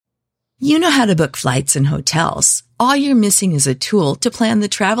You know how to book flights and hotels. All you're missing is a tool to plan the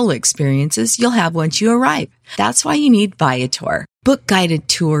travel experiences you'll have once you arrive. That's why you need Viator. Book guided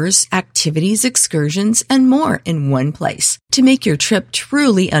tours, activities, excursions, and more in one place to make your trip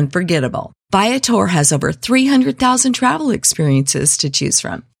truly unforgettable. Viator has over 300,000 travel experiences to choose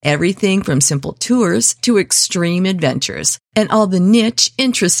from. Everything from simple tours to extreme adventures and all the niche,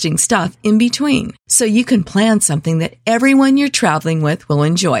 interesting stuff in between. So you can plan something that everyone you're traveling with will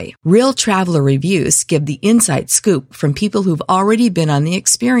enjoy. Real traveler reviews give the inside scoop from people who've already been on the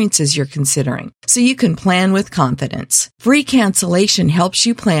experiences you're considering. So you can plan with confidence. Free cancellation helps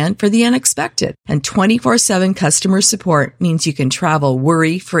you plan for the unexpected. And 24/7 customer support means you can travel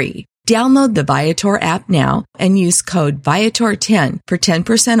worry-free. Download the Viator app now and use code Viator10 for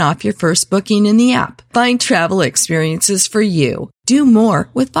 10% off your first booking in the app. Find travel experiences for you. Do more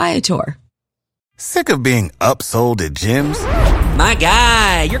with Viator. Sick of being upsold at gyms? My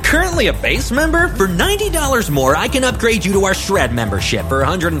guy, you're currently a base member? For $90 more, I can upgrade you to our Shred membership. For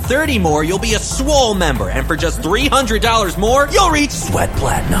 $130 more, you'll be a Swole member. And for just $300 more, you'll reach Sweat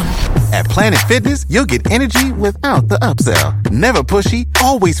Platinum. At Planet Fitness, you'll get energy without the upsell. Never pushy,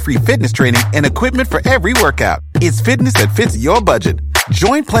 always free fitness training and equipment for every workout. It's fitness that fits your budget.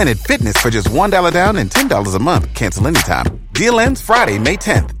 Join Planet Fitness for just $1 down and $10 a month. Cancel anytime. Deal ends Friday, May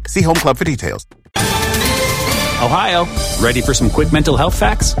 10th. See Home Club for details. Ohio, ready for some quick mental health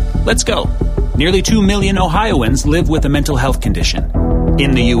facts? Let's go. Nearly 2 million Ohioans live with a mental health condition.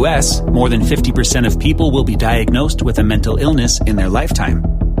 In the U.S., more than 50% of people will be diagnosed with a mental illness in their lifetime.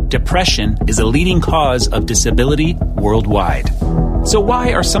 Depression is a leading cause of disability worldwide. So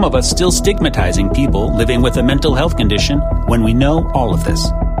why are some of us still stigmatizing people living with a mental health condition when we know all of this?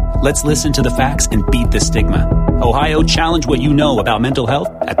 Let's listen to the facts and beat the stigma. Ohio, challenge what you know about mental health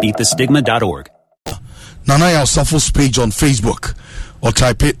at beatthestigma.org. Nana Yosafo's page on Facebook, or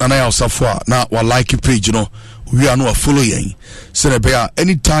type it Nana Yosafo na wa like page, you know, we are no following. So be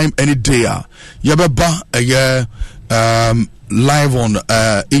anytime, any day, yabeba live on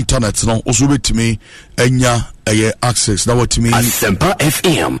internet, no, also to me enya access. Now what to me Asempa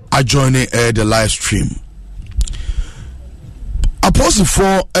FM. I join the live stream. Apostle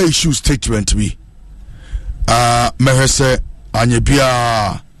for issue statement to me. Mehese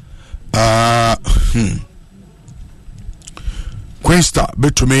anyebia Queensta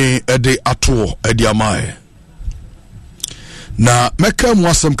betumi ede ato ede amae na meka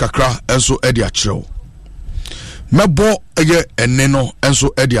mwasem kakra enso ede akyerew mebo eye enne no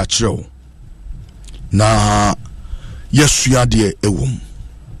enso ede akyerew na yesua de ewom.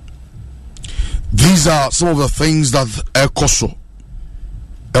 These are some of the things that ekoso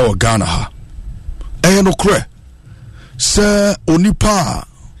ewo Ghana ha no kre se onipa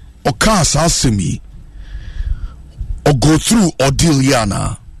o cast asemi or go through ordeal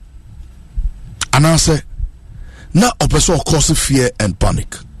yana and answer na a person cause fear and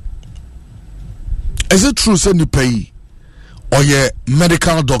panic. Is it true say you pay or ye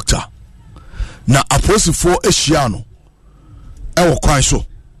medical doctor na a person for eshiano ewo kwan so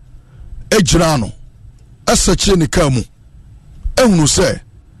ejirano eseche ne kamu ehunu say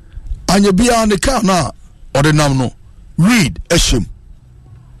anya bia ne ka na ordinam no read eshim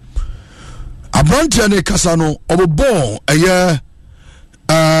Abrantia ne kasano obobon eye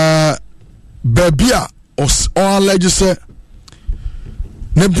babia or allege say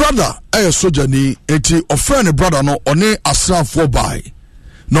ne brother soja ni enti ofre ne brother no one asrafo by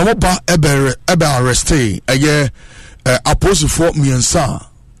no oba ebe arreste eye apostle miensa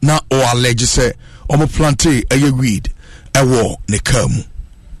na o allege say omo plante eye weed ewo ne kamu.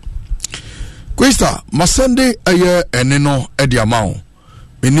 Kwesta masende eye eneno edi amao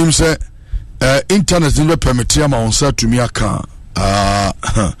menim say internet in the permitia ma on sa tumi aka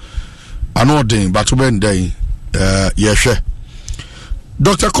anodin batoben day yehwe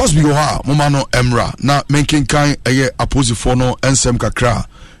Dr. Cosby Oha momano emra na menkin kan eye aposifo no ensem kakra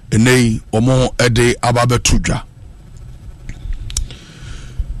enei omo ede ababetudwa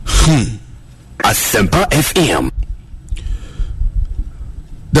Asempa FM.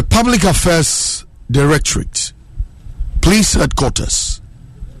 The Public Affairs Directorate, Police Headquarters,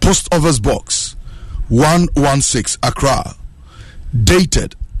 Post Office Box 116 Accra,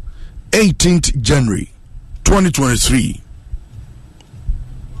 dated 18th January 2023.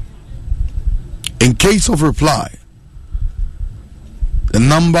 In case of reply, the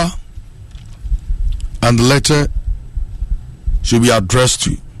number and the letter should be addressed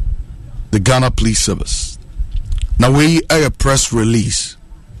to the Ghana Police Service. Now we a press release.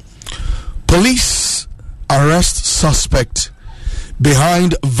 Police arrest suspect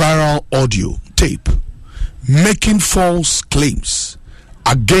behind viral audio tape making false claims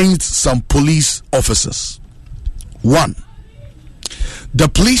against some police officers. 1. The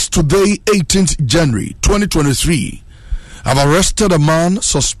police today, 18th January 2023, have arrested a man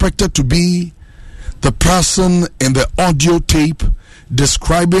suspected to be the person in the audio tape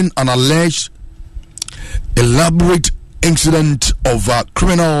describing an alleged elaborate incident of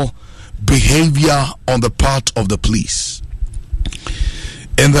criminal behavior on the part of the police.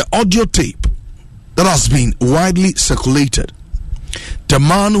 In the audio tape that has been widely circulated, the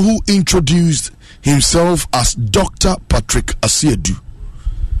man who introduced himself as Dr. Patrick Asiedu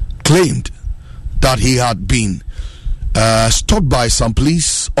claimed that he had been stopped by some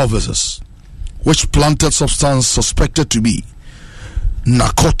police officers which planted substance suspected to be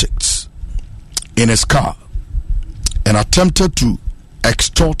narcotics in his car and attempted to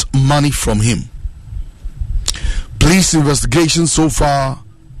extort money from him. Police investigations so far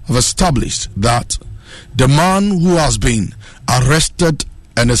have established that the man who has been arrested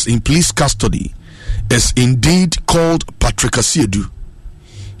and is in police custody is indeed called Patrick Asiedu.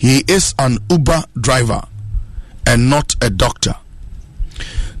 He is an Uber driver and not a doctor.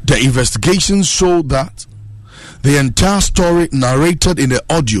 The investigations show that the entire story narrated in the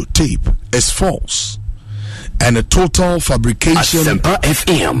audio tape is false and a total fabrication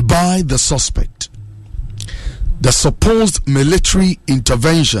by the suspect. The supposed military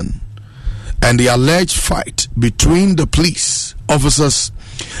intervention and the alleged fight between the police officers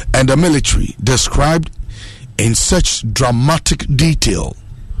and the military described in such dramatic detail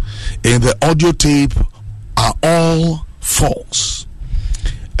in the audio tape are all false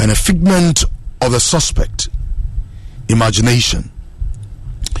and a figment of the suspect imagination.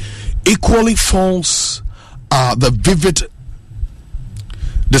 Equally false are the vivid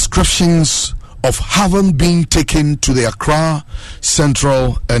descriptions of having been taken to the Accra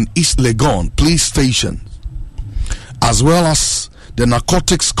Central and East Legon police stations, as well as the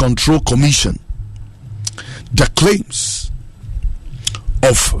Narcotics Control Commission. The claims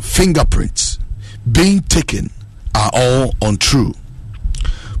of fingerprints being taken are all untrue.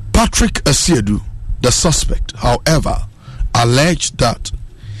 Patrick Asiedu, the suspect, however, alleged that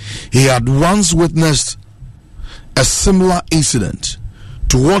he had once witnessed a similar incident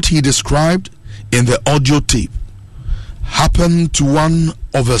to what he described in the audio tape happened to one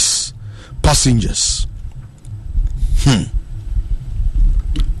of his passengers.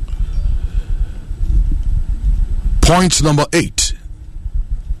 Point number 8,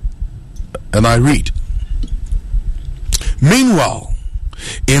 and I read. Meanwhile,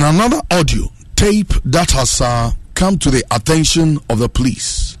 in another audio tape that has come to the attention of the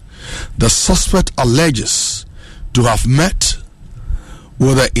police, the suspect alleges to have met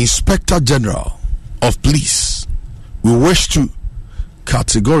with the Inspector General of Police. We wish to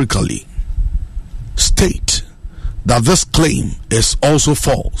categorically state that this claim is also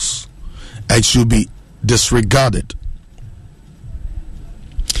false and should be disregarded.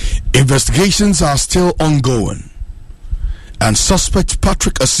 Investigations are still ongoing, and suspect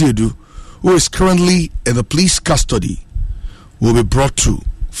Patrick Asiedu, who is currently in the police custody, will be brought to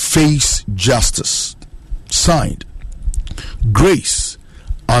face justice. Signed, Grace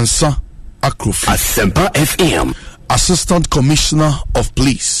Ansa Akrofi, Asempa FM, Assistant Commissioner of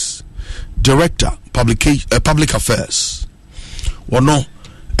Police, Director Public Affairs. Wono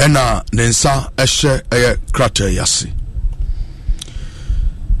ena nensa eshe eye krate yasi.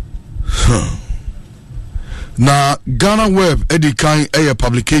 Na Ghana Web edikan eye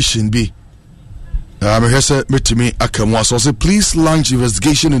publication bi. Mehese metimi akamwa so say please launch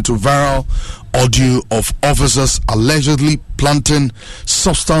investigation into viral audio of officers allegedly planting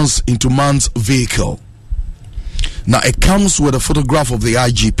substance into man's vehicle. Now it comes with a photograph of the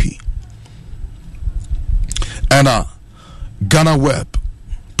IGP. And Ghana Web,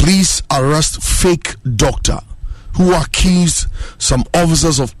 please arrest fake doctor who accused some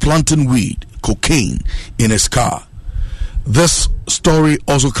officers of planting weed, cocaine in his car. This story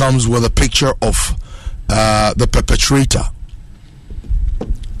also comes with a picture of the perpetrator.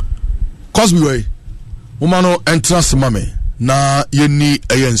 Cosby Umano entrance mame na yeni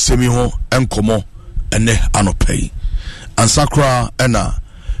ayen semi ho enkomo ene anopei ansakra ena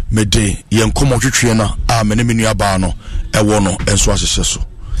mede yenkomo twetwe na a mene menu aba no ewo no enso ahyehye so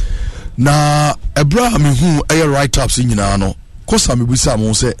na Abraham hu aye write ups nyina no kosa mebusa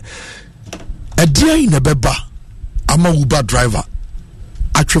mo se edian na beba ama Uber driver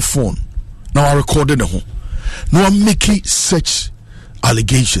atwe phone na wa record ne ho na wa make such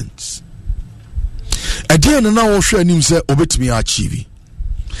allegations. Edian na wo hwe anim se obetumi achieve.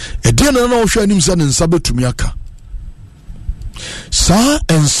 Edian na wo hwe anim se ne nsa betumi aka. Sa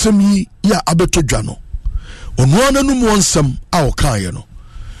ensem yi ya abetodwa no. Ono ananum wonsam a wo kan ye no.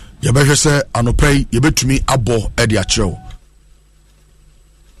 yɛbɛhwɛ sɛ anɔpa yi yɛbɛtumi abɔ ɛde akyerɛw.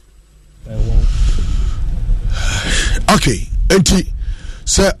 Okay, enti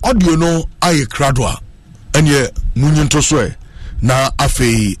sɛ audio no ayɛ krado a ɛneɛ munyi nto so ɛ na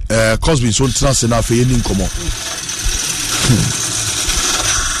afei Cosby so ntena se na afei yɛni nkɔmmɔ.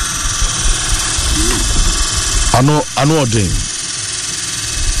 ano ɔden.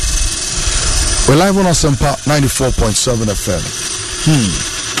 We're live on Asempa 94.7 FM.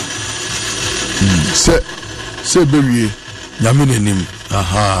 Say baby, nyamine nim.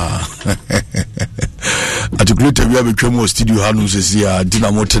 Aha. Articulated we have a tremor studio Hanus is here,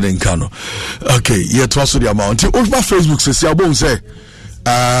 Dinamo Tenenkano. Okay, yeah, to also the amount. On my Facebook says, I won't say,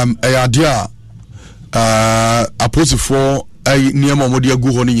 a idea, a post for a near Momodia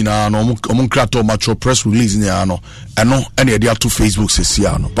Guhoni na no Krato Macho press release in ano and any idea to Facebook says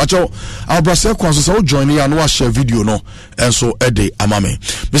Siano. But our Brazil Council so join and watch a video no and so a day amame.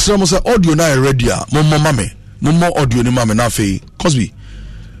 Mr. Mosa audio na ready Momo mame. Momo audio ni mame nafe Cosby.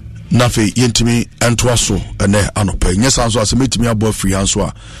 Nafe yentimi entwaso ene anope. Yes anso as metimi abo free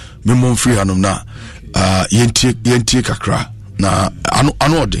anso me mom free hanum na yentie kakra na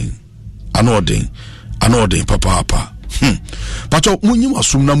ano odin papa. But munyim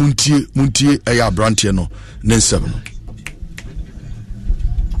asum na muntie eya brantie no nensem no.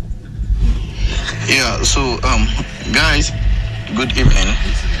 Yeah, so guys, good evening.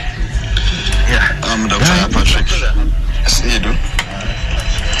 Yeah, I'm Dr. Patrick. See you do.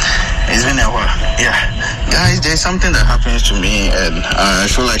 It's been a while. Yeah, guys, there's something that happens to me and I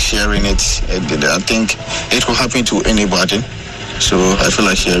feel like sharing it. I think it will happen to anybody. So I feel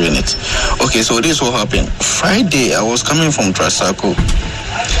like sharing it. Okay, so this what happened. Friday, I was coming from Trasaco.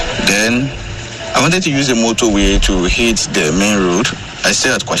 Then I wanted to use the motorway to hit the main road. I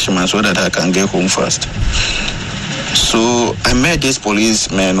stay at Kwashiman so that I can get home fast. So I met these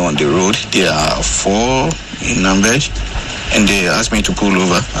policemen on the road. There are 4 in numbers. And they asked me to pull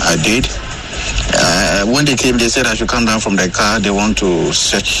over. I did. When they came, they said I should come down from the car. They want to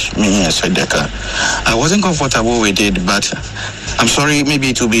search me and search the car. I wasn't comfortable with it, but I'm sorry, maybe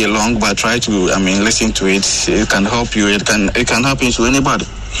it will be long, but try to, listen to it. It can help you. It can happen to anybody.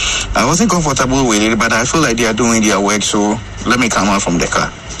 I wasn't comfortable with it, but I feel like they are doing their work, so let me come out from the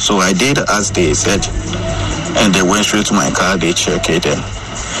car. So I did as they said, and they went straight to my car. They checked it, and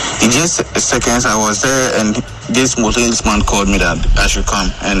in just seconds I was there, and this policeman called me that I should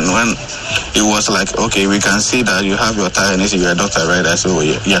come. And when it was like, okay, we can see that you have your tie, and he said, you're a doctor, right? I said, oh,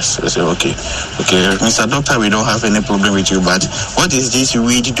 yeah. Yes. I said, okay, Mr. Doctor, we don't have any problem with you, but what is this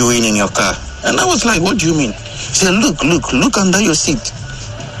weed doing in your car? And I was like, what do you mean? He said, look under your seat.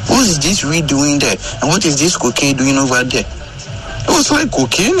 What is this weed doing there? And what is this cocaine doing over there? It was like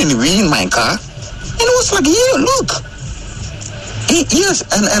cocaine and weed in my car. And it was like, yeah, look. Yes,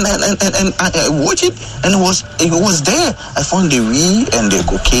 and I watched it, and it was there. I found the weed and the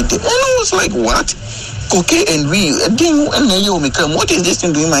cocaine there, and I was like, what? Cocaine and weed? What is this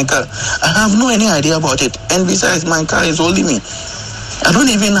thing doing in my car? I have no any idea about it. And besides, my car is holding me. I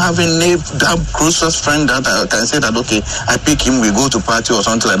don't even have that closest friend that I can say that, okay, I pick him, we go to party or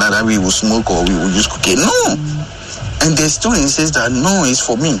something like that we will smoke or we will use cocaine. No. And they still insist that no, it's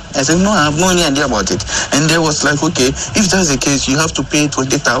for me. I said, no, I have no any idea about it. And they was like, okay, if that's the case, you have to pay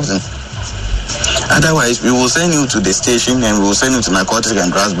 20,000. Otherwise, we will send you to the station and we will send you to Narcotics and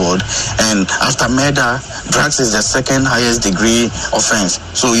Drugs Board. And after murder, drugs is the second highest degree offense.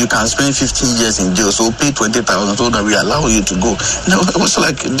 So you can spend 15 years in jail. So pay 20,000 so that we allow you to go. And I was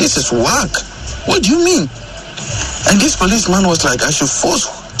like, this is whack. What do you mean? And this policeman was like, I should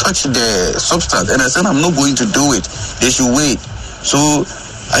touch the substance, and I said I'm not going to do it. They should wait. So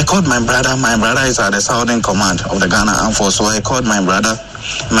I called my brother. My brother is at the Southern Command of the Ghana Armed Force. So I called my brother.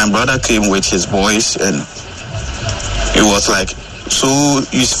 My brother came with his boys, and it was like, so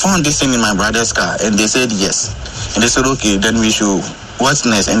you found this thing in my brother's car? And they said yes. And they said, okay, then we should. What's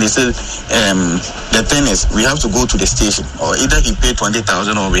next? And they said, the thing is, we have to go to the station, or either he paid 20,000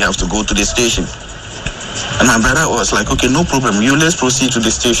 or we have to go to the station. And my brother was like, okay, no problem. Let's proceed to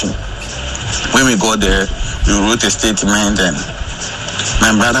the station. When we got there, we wrote a statement, and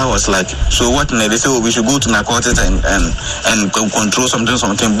my brother was like, so what? They said, oh, we should go to Narcotics and control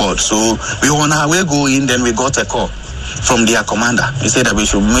something board. So we were on our way going, then we got a call from their commander. He said that we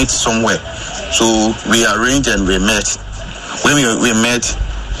should meet somewhere. So we arranged and we met. When we met,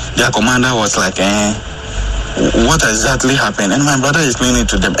 their commander was like, what exactly happened? And my brother explained it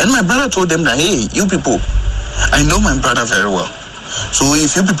to them. And my brother told them that, hey, you people, I know my brother very well. So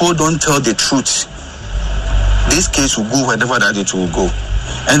if you people don't tell the truth, this case will go wherever that it will go.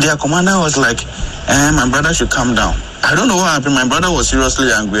 And their commander was like, my brother should calm down. I don't know what happened. My brother was seriously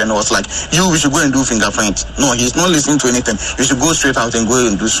angry and was like, we should go and do fingerprint. No, he's not listening to anything. You should go straight out and go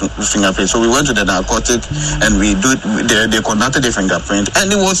and do fingerprint. So we went to the narcotic and they conducted the fingerprint.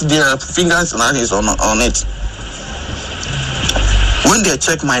 And it was their fingers and hands on it. When they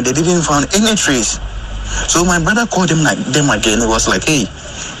checked mine, they didn't find any trace. So my brother called them again. It was like, hey,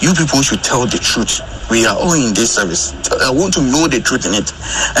 you people should tell the truth. We are all in this service. I want to know the truth in it.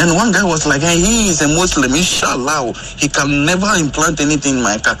 And one guy was like, hey, he is a Muslim, inshallah. He can never implant anything in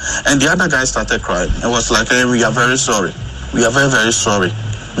my car. And the other guy started crying. It was like, hey, we are very sorry. We are very, very sorry.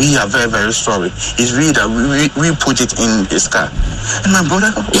 We are very, very sorry. It's really that we put it in his car. And my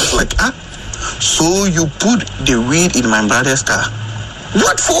brother was like, so you put the weed in my brother's car?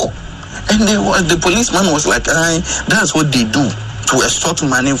 What for? And the policeman was like, that's what they do to extort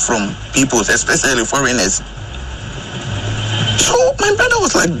money from people, especially foreigners. So my brother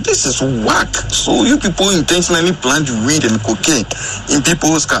was like, this is whack. So you people intentionally plant weed and cocaine in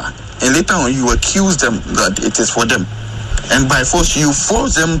people's car. And later on, you accuse them that it is for them. And by force, you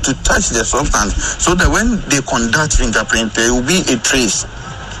force them to touch the substance so that when they conduct fingerprint, there will be a trace.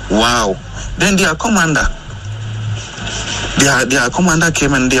 Wow. Then their commander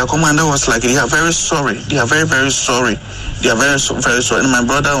came and their commander was like, they are very sorry. They are very, very sorry. They are very, very sorry. And my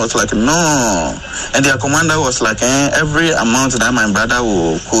brother was like, no. And their commander was like, every amount that my brother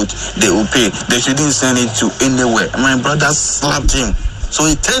will quote, they will pay. They shouldn't send it to anywhere. And my brother slapped him. So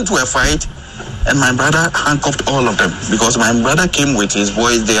he turned to a fight, and my brother handcuffed all of them. Because my brother came with his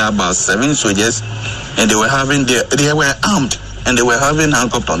boys, they are about 7 soldiers, and they were armed. And they were having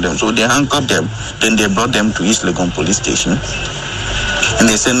handcuffed on them. So they handcuffed them. Then they brought them to East Legon police station. And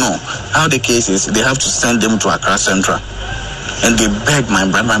they said, no, how the case is, they have to send them to Accra Central. And they begged my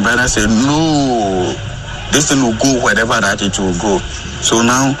brother. My brother said, no, this thing will go wherever that it will go. So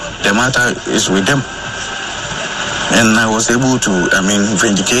now the matter is with them. And I was able to,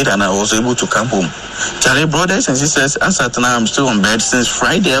 vindicate, and I was able to come home. Charlie, brothers and sisters, as at now, I'm still on bed. Since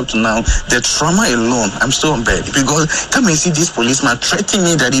Friday up to now, the trauma alone, I'm still on bed. Because come and see this policeman threatening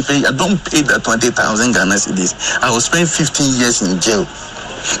me that if I don't pay the 20,000 Ghana cedis, I will spend 15 years in jail.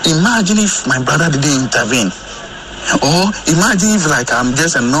 Imagine if my brother didn't intervene. Or imagine if I'm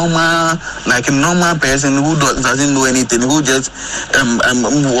just a normal person who doesn't know anything, who just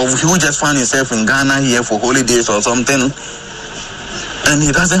found himself in Ghana here for holidays or something, and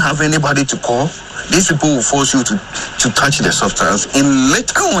he doesn't have anybody to call. These people will force you to touch the substance, and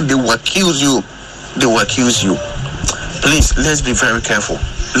later on they will accuse you. Please, let's be very careful.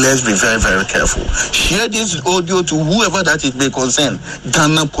 Let's be very, very careful. Share this audio to whoever that it may concern.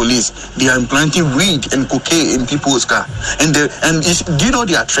 Ghana police, they are implanting weed and cocaine in people's car. And do you know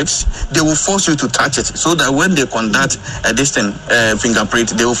their tricks? They will force you to touch it so that when they conduct a distant fingerprint,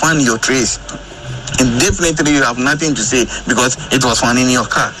 they will find your trace. And definitely you have nothing to say because it was found in your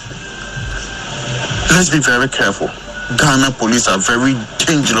car. Let's be very careful. Ghana police are very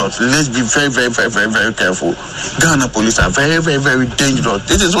dangerous. Let's be very, very, very, very, very careful. Ghana police are very, very, very dangerous.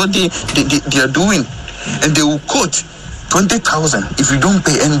 This is what they are doing. And they will quote 20,000 if you don't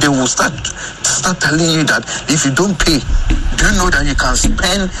pay, and they will start telling you that if you don't pay, do you know that you can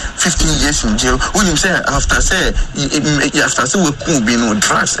spend 15 years in jail? When you say after we could be no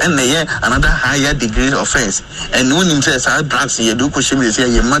drugs and another higher degree offense, and when you say drugs, you do push me say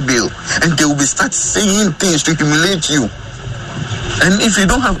you might bail, and they will be start saying things to humiliate you. And if you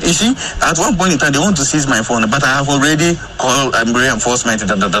don't have, you see, at one point in time, they want to seize my phone, but I have already called reinforcement, so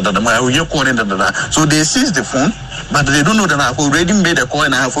they seize the phone, but they don't know that I've already made a call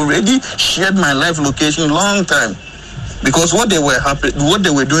and I have already shared my live location long time. Because what they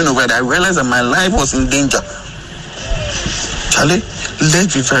were doing over there, I realized that my life was in danger. Charlie,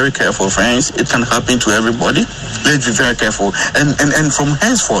 let's be very careful, friends. It can happen to everybody. Let's be very careful. And from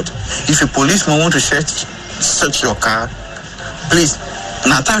henceforth, if a policeman want to search your car, please,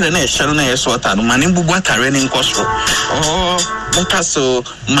 Natare ne shall ne sota manimbu tare ne nkosro. Oh, better so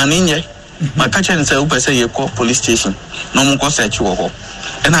maninye. Makacha and say upese ye call police station. No more search you.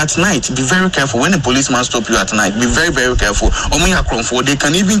 And at night, be very careful. When a policeman stop you at night, be very, very careful. They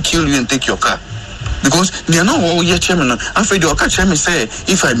can even kill you and take your car. Because they are not all your chairman. After the catch me say,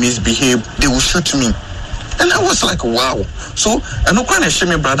 if I misbehave, they will shoot me. And I was like, wow. So, I don't quite shame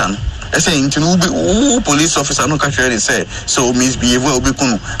me, brother. I say, police officer no catch ready say, so misbehave will be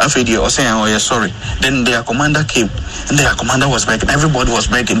kunu. After the saying, oh yeah, sorry. Then their commander came, and their commander was begging. Everybody was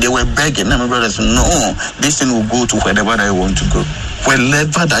begging. They were begging. And my brother said, no, this thing will go to wherever I want to go.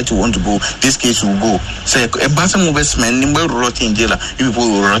 Wherever that you want to go, this case will go. Say, a person will be spending rot in jail.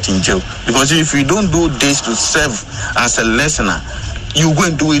 People will rot in jail. Because if you don't do this to serve as a listener, you go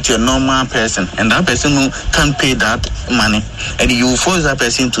and do it to a normal person, and that person can't pay that money, and you force that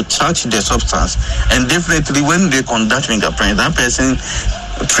person to touch the substance, and definitely when they conduct fingerprint, that person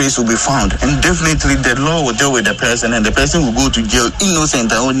trace will be found, and definitely the law will deal with the person, and the person will go to jail innocent.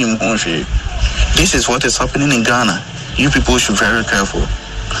 This is what is happening in Ghana. You people should be very careful.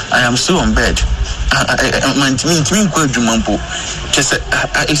 I am still on bed.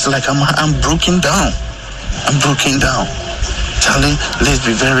 It's like I'm broken down. I'm broken down. Charlie, let's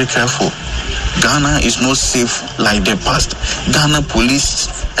be very careful. Ghana is not safe like the past. Ghana police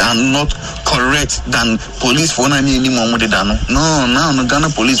are not correct than police for any more. No, Ghana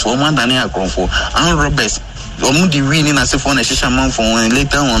police for one than and robbers. Winning as if on a shisha man for when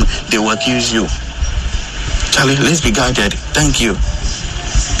later on they will accuse you. Charlie, let's be guided. Thank you.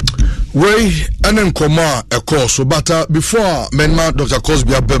 Way and then Koma a course, but before Menma Dr.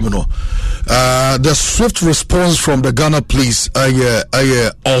 Cosby Abemino, the swift response from the Ghana police are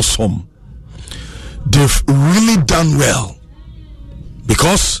awesome. They've really done well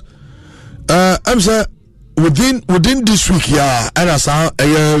because I'm saying within this week, and as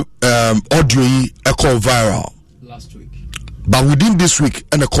audio a call viral last week, but within this week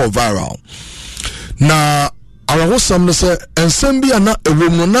and a call viral now. Our wasam say ensem bia na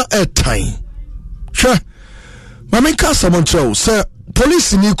ewom na airtime hwe mama ka samoncho say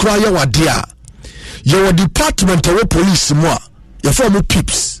police ni kura ya wade a your department of police mo a your form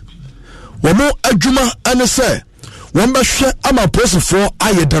pips wo mo adwuma ane say won be hwe ama police for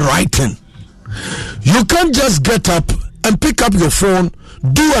aye the right thing. You can't just get up and pick up your phone,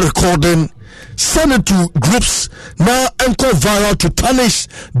 do a recording, send it to groups now and go viral to tarnish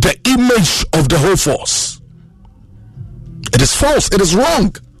the image of the whole force. It is false. It is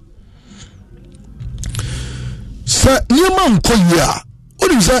wrong. So,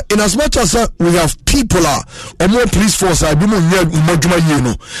 what is that? In as much as we have people or more police force, I don't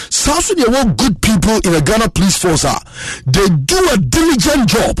know. South Sudan want good people in the Ghana police force. They do a diligent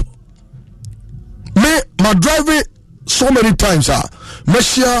job. Me, my driving so many times.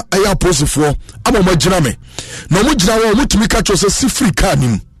 Meshia aya post for. I'm on my jiname. No mo jinawa mo timi catch us a free car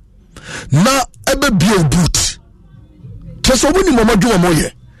nim. Na ebe be a boot. So when you mama do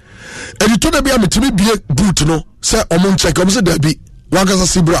moye and you told me I'm to be boot no say omon check say there be wakasa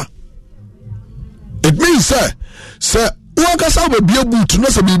sibra. It means say wakasa be a boot no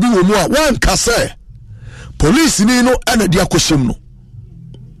say bibi wo mu a wan ka say police ni no ana dia koshim no.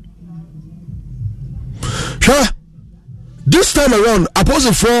 Sure, this time around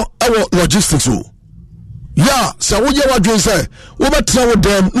opposite for our logistics o say wo je wadwen say wo betra wo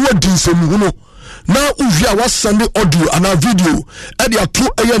dem no din sem no. Now uvia was sending audio and a video and there are 2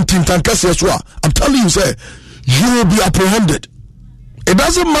 AM tintankasi. I'm telling you, say you will be apprehended. It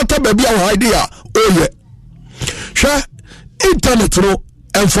doesn't matter, baby, our idea. Oh yeah, share internet no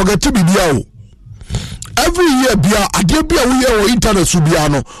and forget to be biao. Every year bia ade bia we hear internet su bia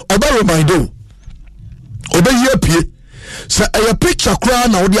no oba remind you. Oba year pie. Say a picture cry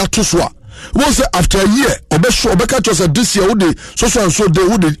na odi ato so a. Won say after a year oba show oba catch us this year we so and so they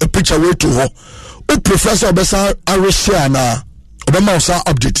would a picture way to her. O professor obesa areshare na obema osa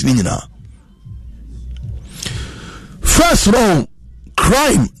update ni nyina. First round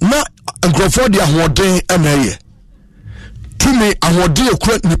crime na nkrofo dia hoden anaye. Tumi ahoden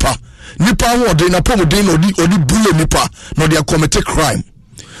ekura nipa ahoden na pomodin odi bulle nipa no dia commit crime.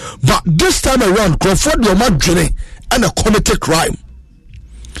 But this time around nkrofo dia madwene and a commit crime.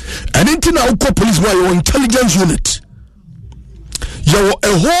 And into now police were your intelligence unit. You're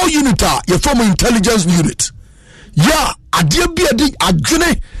a whole unit, your former intelligence unit. Yeah, I dear be a dig a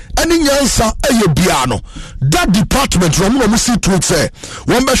journey and in Yansa a piano. That department from see to it say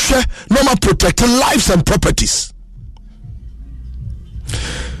one be share normal protecting lives and properties.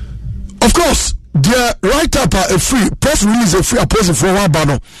 Of course, the write up a free press release a free opposing for one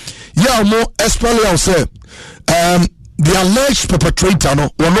banner. Yeah, more especially say the alleged perpetrator no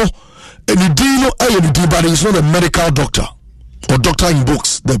any deal but he's not a medical doctor. Or doctor in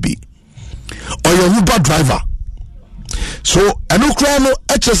books, there be, or your Uber driver. So, I know Crono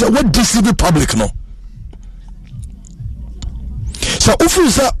HS what deceive public no. So, if you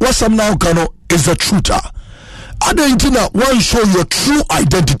say what's some now Kano is the truther, I don't think one show your true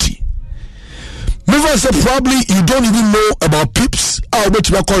identity. Maybe I say probably you don't even know about Pips. I'll bet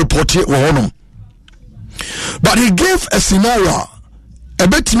you call report here or but he gave a scenario, a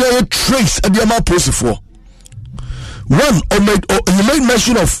bit near trace at the amount post for. One, he made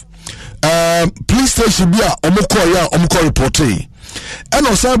mention of police station bia omko reporting. And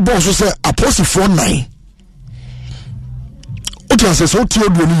also boss say apostle 49. What you say so tio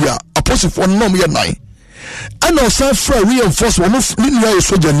do ya apostle 49 9. and also for reinforcement of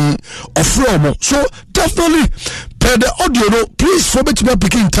soldier of so definitely per the audio please forbid me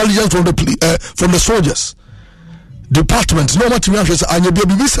picking intelligence from the soldiers department no matter and you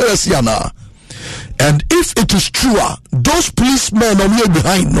be serious. And if it is true, those policemen are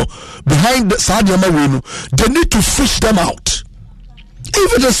behind the Sadiama, they need to fish them out.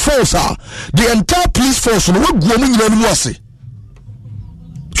 If it is false, the entire police force will go in.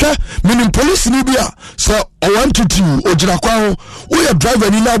 Meaning police in Libya, so I want to do Ojinakwao, we are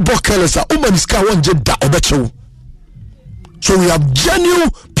driving in our buckles, so we have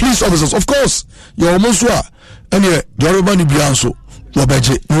genuine police officers. Of course, you're almost right. And yeah, everybody be answer.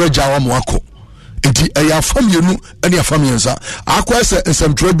 Enti eya family nu ene ya family nsa akwa se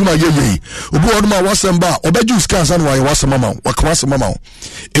nsem adwuma yeye obi woduma wasemba obeju scan and why wasema mama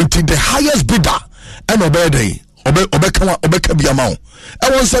enti the highest bidder and obey obeka bia ma e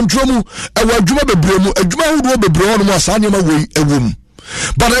won nsem mu e wa adwuma bebre mu adwuma hudo bebre won mu asa nyama wei ewom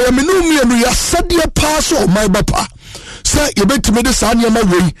but I am no mienu ya sadie pass o my papa say you betime de sa nyama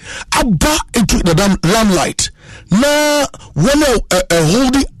wei aba into the damn limelight. Now, when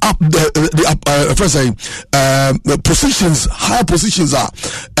holding up the positions, higher positions are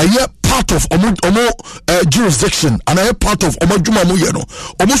a year part of jurisdiction and a year part of Omajuma Muyeno.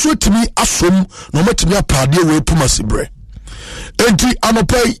 Almost to me, assume no matter me a party way Pumasibre. Enti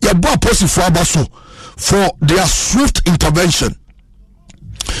anope yabo posi for abaso for their swift intervention.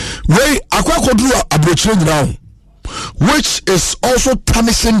 Way akwakodru abrochire now, which is also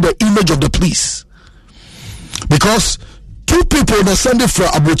tarnishing the image of the police. Because two people in the Sunday for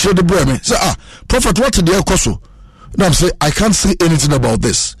Abuche de Breme say, Prophet, what did they cause? Now I'm saying, I can't say anything about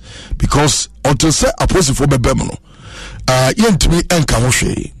this. Because until say apostle for Bebemono, yent me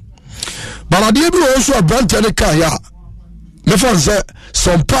enkamoshe. But I did also a brand telecaya. Me fan say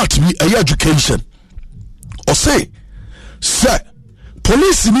some part me a education. Or say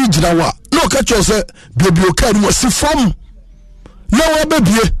police ni jinawa. No catch you say baby okay was see from. No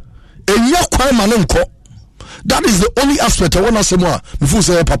baby. Enya kwa manenko. That is the only aspect I want to say more before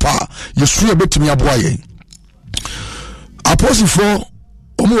say papa you swear bit to me aboye apostle for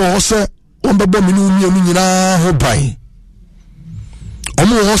omo say ombebo minu nyina ho ban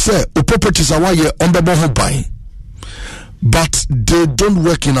omo say o properties awaye ombebo ho ban but they don't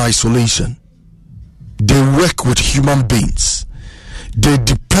work in isolation. They work with human beings. They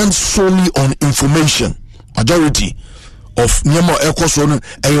depend solely on information. Majority of Nyama Ekoson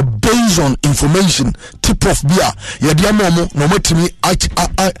based on information tip of beer. Yadiamomo no matimi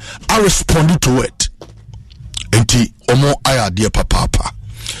I responded to it. Enti omo aya dear papa.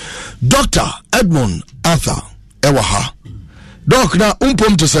 Dr. Edmund Arthur Ewaha. Doc na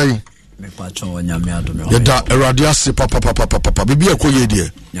umpom to say Yada eradiasi papa bibi ekoye die.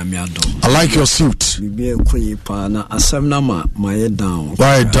 I like your suit. Bibi ekoye pa na asem na ma down.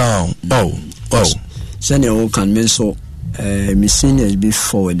 Why down? Oh. Send your can mean so me seniors be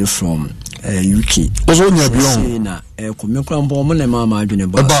forward from UK. Also nya bion na komekra mbo mo na mama adwene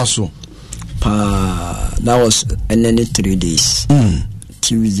ba. Baso. Pa that was and then 3 days.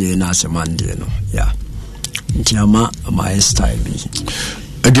 Tuesday na Monday no. Yeah. Ntiama my style be.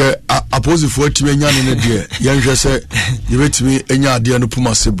 Ege apose for timi nya ne de yenhwe se yebetimi enya ade no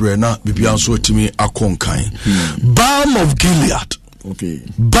puma sebre na bibia nso timi akonkan. Balm of Gilead. Okay.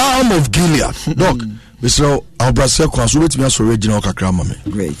 Balm of Gilead. Doc, Mr. Albrase Kwanso betimi aso original kakra ma me.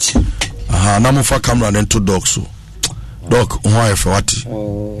 Great. Na mo fa camera into doc so. Doc, why for what?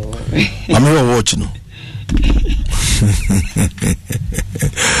 Oh. I'm here watching no.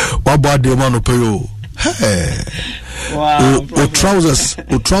 What about the man pay you? Hey. Wow. O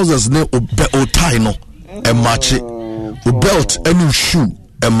trousers ne o tie no e match it. O belt and shoe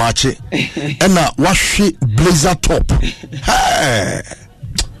e match it. And na wash blazer top. Hey.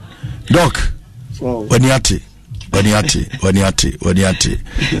 Doc. Wow. Waniati.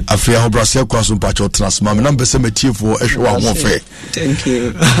 Afia Hobrase Kwaso Pacho Transma. Me number 70 for Eshwa Mofe. Thank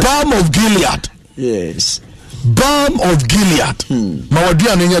you. Balm of Gilead. Yes. Balm of Gilead.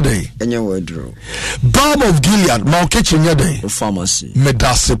 Mawadia nya day. Enya wodro. Balm of Gilead. Ma okechi nya day. Pharmacy.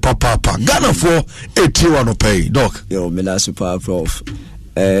 Medase papa. Ghana for 81 no pay. Doc. Yo medase papa prof.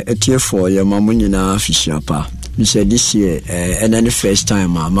 Etie for your mamu nyina official pa. Me say this year and then the first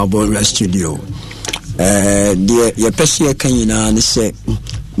time my boy studio. The your person kan nyina ne say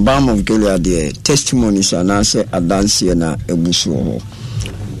Balm of Gilead the testimonies and answer advance na ebusu ho.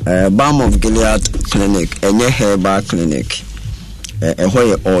 Balm of Gilead clinic enye herbal clinic a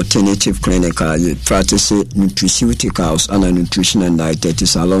alternative clinic practice nutraceuticals and nutrition and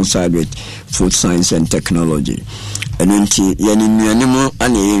dietetics alongside with food science and technology and nti yani nuane mo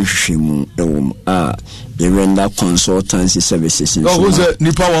ana ehwehwemu ewom You render consultancy services. No, who's a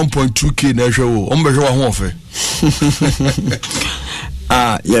Nipa 1.2K natural?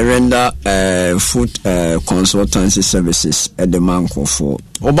 You render food consultancy services at the Manco for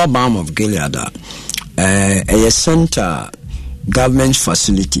Obabam of Gilead. A center government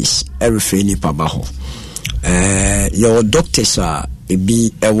facilities every Nipa Baho. Your doctors are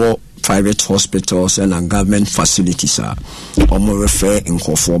private hospitals and government facilities are refer in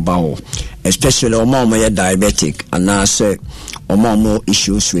Kofo, especially diabetic and now say more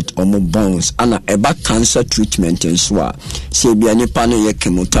issues with bones and about cancer treatment and so say be any panel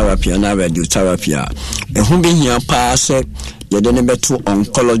chemotherapy and radiotherapy and who be here pass you don't better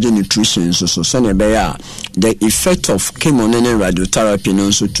oncology nutrition so the effect of chemo and radiotherapy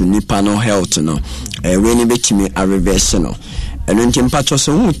also to nipano health no when bit me a reverse no and when timpato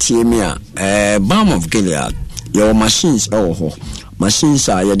so timia balm of Gilead your machines machines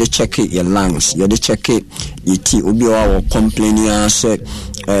are you check it your lungs you check it your tea obi or complaining say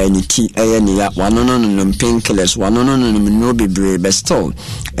ni tea ni ya wano no painkillers wano no bebre bestol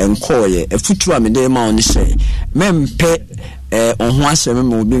and call ye a futura me dey ma oni say mempe on ho asem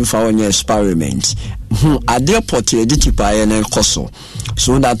me obi mfa onye experiment ade pot ye ditipa ye na koso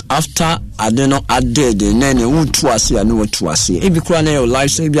so that after adeno ade de nene wutu ase ya no wutu ase e bi kura na your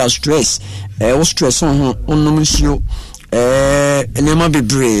life say be stress stress on nsuo enema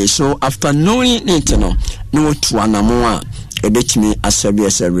bebre so after knowing it no wutu anamo a ebetimi asabi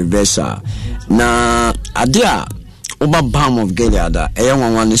as a reverser na ade a oba balm of Gilead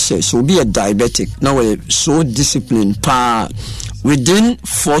one say so be a diabetic now we so disciplined pa within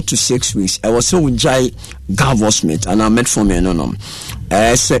 4 to 6 weeks I was so jai Galvosmith and I met for me no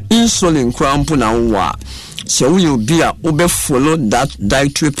say insulin cramp na wa so we be a obe follow that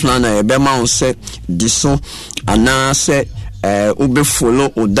dietary plan e be ma say diso and say obe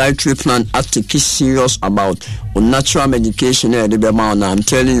follow or dietary plan at take serious about natural medication e be ma na I'm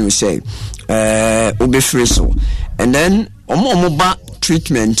telling you say obe free so and then omoba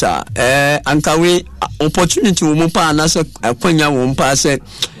treatment anka we opportunity wo pa na say akwanya wo pa say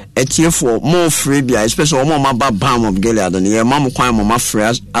etie for more free bia especially omoma balm of Gilead and ye mam kwan mama free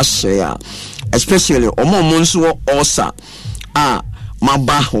ashare especially nso ulcer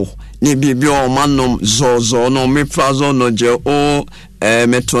mabaho ni bibio manom zozo no meprazole no je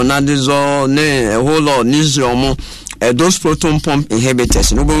metronidazole ne whole lot nizomo those proton pump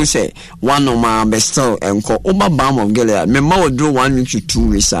inhibitors no go say one of my best and call oba balm of Gilead me ma do 1 week to 2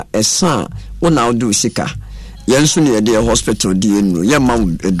 weeks esa wona do sika yenso ne dey hospital dey no ye ma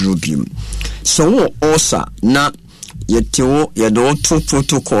edrobim so ulcer na yetewo ye do two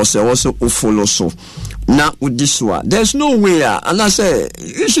protocols also follow so na udiswa there's no way and I say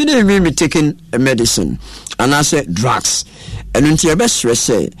you shouldn't even be taking a medicine and I say drugs and until your best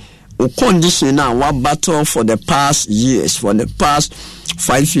say condition now what battle for the past years for the past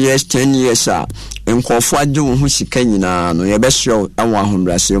 5 years 10 years in Kofadu who sika nyina no your best show and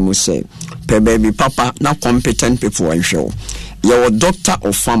 100 say per baby papa na competent people and show your doctor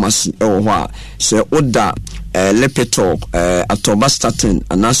of pharmacy say order Lipitor atorvastatin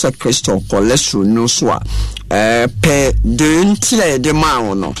and answer crystal cholesterol no so per de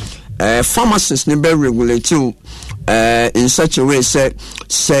ma no pharmacists ne be regulate in such a way say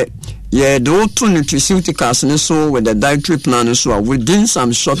yeah do two nutraceuticals ne so with the dietary plan so within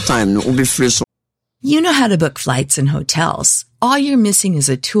some short time no be free so. You know how to book flights and hotels. All you're missing is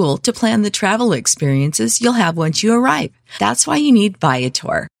a tool to plan the travel experiences you'll have once you arrive. That's why you need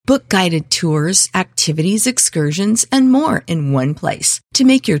Viator. Book guided tours, activities, excursions, and more in one place to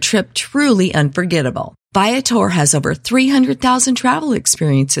make your trip truly unforgettable. Viator has over 300,000 travel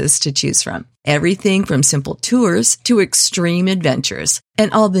experiences to choose from. Everything from simple tours to extreme adventures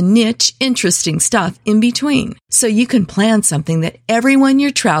and all the niche, interesting stuff in between. So you can plan something that everyone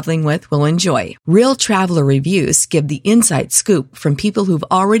you're traveling with will enjoy. Real traveler reviews give the inside scoop from people who've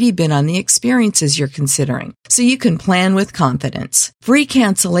already been on the experiences you're considering. So you can plan with confidence. Free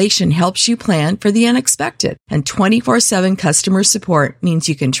cancellation helps you plan for the unexpected. And 24/7 customer support means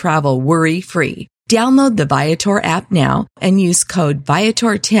you can travel worry-free. Download the Viator app now and use code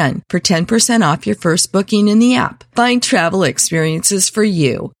Viator10 for 10% off your first booking in the app. Find travel experiences for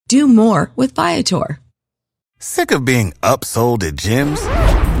you. Do more with Viator. Sick of being upsold at gyms?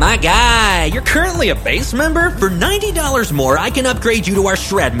 My guy, you're currently a base member? For $90 more, I can upgrade you to our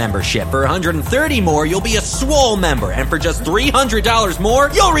Shred membership. For $130 more, you'll be a Swole member. And for just $300 more,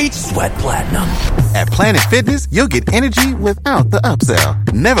 you'll reach Sweat Platinum. At Planet Fitness, you'll get energy without the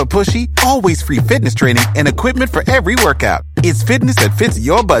upsell. Never pushy, always free fitness training and equipment for every workout. It's fitness that fits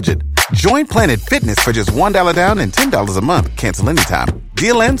your budget. Join Planet Fitness for just $1 down and $10 a month. Cancel anytime.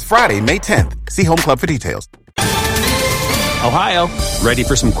 Deal ends Friday, May 10th. See Home Club for details. Ohio, ready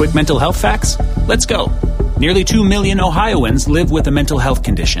for some quick mental health facts? Let's go. Nearly 2 million Ohioans live with a mental health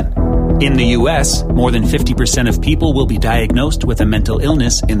condition. In the U.S., more than 50% of people will be diagnosed with a mental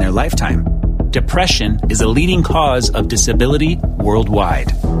illness in their lifetime. Depression is a leading cause of disability worldwide.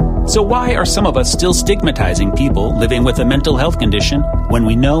 So why are some of us still stigmatizing people living with a mental health condition when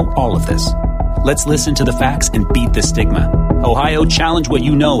we know all of this? Let's listen to the facts and beat the stigma. Ohio, challenge what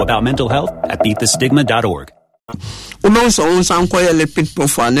you know about mental health at beatthestigma.org. Also, lipid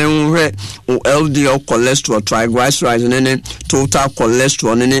profile, LDL cholesterol, triglycerides, and total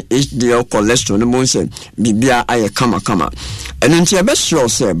cholesterol, and HDL cholesterol, and most Bibia aye kama. And in the best show,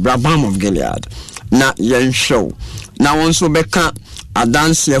 say, Brabham of Gilead, na yen show. Now, also beka a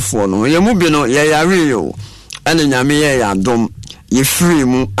dance here for no, Yamubino, ya rio, and in Yamia ya dom, ye free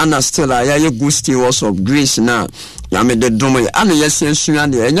mu, and still a ya good stewards of Greece now. Yame de domo ana yesen suya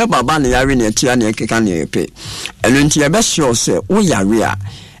de enya baba na yare na etia na ekeka na epe eno nti ebe sure say wo yare a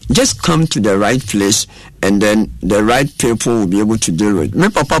just come to the right place and then the right people will be able to deal with me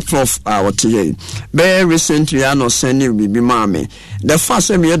papa prof what here very recently I no send you bibi mama the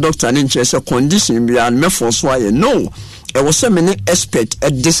first me doctor in say condition be and me for so no it was so many expert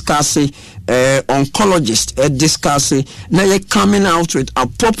discussing oncologist discussing now you coming out with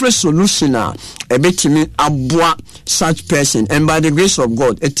appropriate solution a bit me aboa such person and by the grace of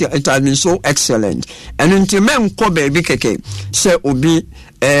God it has been so excellent and until men ko baby keke say obi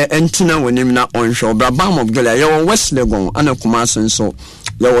entina wonim na onhwe Brabham of Gilead your West Legon and Kumasi so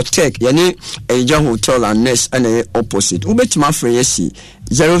your take yani Eja Hotel and Nest and opposite ubetima free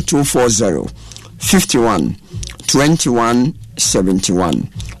 0240 51 21 71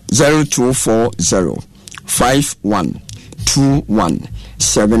 0240 51 21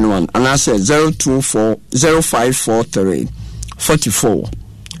 71 and I said 024 0543 44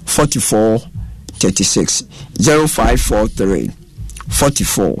 44 36 0543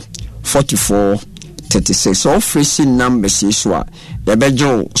 44 44 36 so facing numbers is what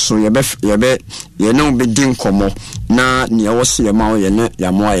yebejo so yebe no be din komo na ne wose ye ma ye ne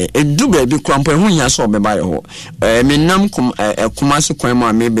ya moye edu ba bi krampo hu nya so be ba ye ho menam kumase kwan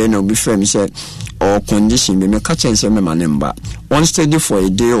ma me be na obi frame say or condition me catch and say me manemba one steady for a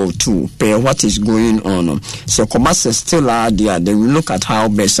day or two pay what is going on so commerce still are there then we look at how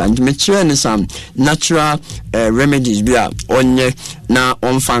best and me share some natural remedies be onye na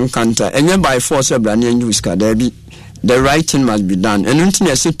on fan counter and by force brand new whisker there be the right thing must be done and until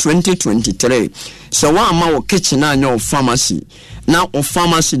I say 2023 so one ma wo kitchen na your pharmacy now o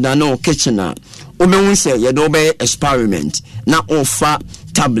pharmacy da no kitchen na obe say ye do be experiment na offer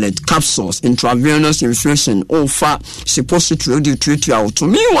tablet capsules intravenous infusion offer suppository do treat you out to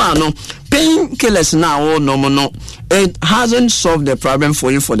me one no painkillers now no it hasn't solved the problem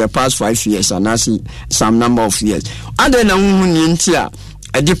for you for the past 5 years and I see some number of years other na hu ni ntia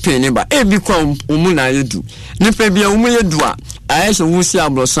edipeni ba ebi kwa umu na yedu nipa bia umu yedu a ayeso wusi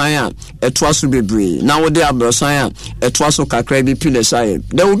abrosan a etwaso bebre na wo de abrosan a etwaso kakra bi pillars aye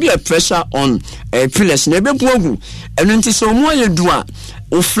there will be a pressure on pillars na ebe buogu enu nti so umu yedu a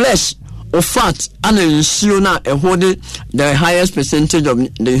o flesh or fat and ensure the highest percentage of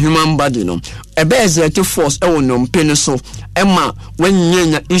the human body no a to force no peniso emma when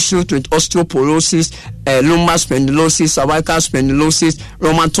you issues with osteoporosis lumbar spondylosis cervical spondylosis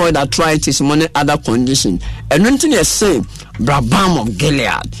rheumatoid arthritis many other conditions and when you say Brabham of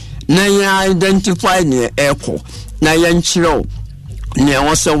Gilead na you identify near echo na yanchiro ne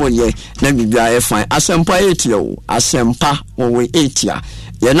wose wo ye na bibia e fine asempa 8 yo asempa wo 8 ya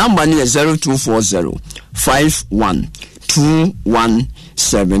your number is 0240 51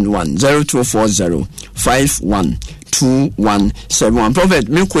 2171 0240 51 2171 prophet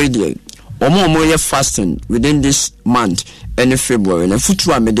me kwedie omo ye fasting within this month in February na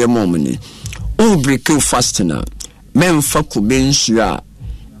futu amede momni o break fasting memfa kubensu a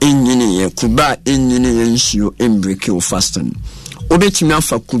enyini ye kuba enyini ye nsuo break fasting obetimi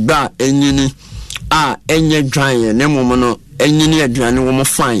afa kuba enyini a enye dwan ye ne momo enyini aduane wo mo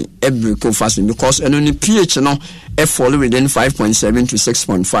fine every co fasting because any pH no e fall within 5.7 to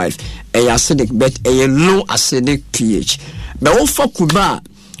 6.5 acidic but a low acidic pH but wo for kuba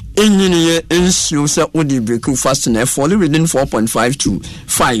enyini ensure say odi break fasting e fall within 4.5 to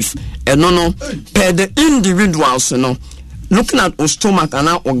 5 no per the individuals no looking at our stomach and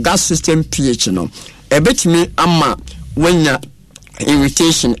our gas system pH no e betimi ama wenya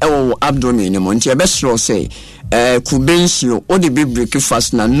irritation e abdomen no nti e be sure say kubensio or the big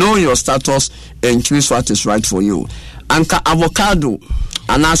breakfast now know your status and choose what is right for you anka avocado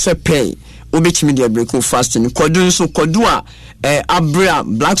and also pay obetimi de break fasting kodu nso kodu a abra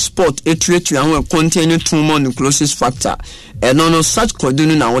black spot etuetu ahun contain tumor nucleosis factor no such kodu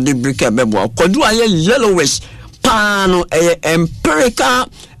no na wo de break abebo kodu aye yellowish pano empirical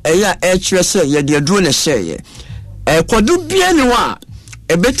etre say ye de aduro na share kodu bia ni wa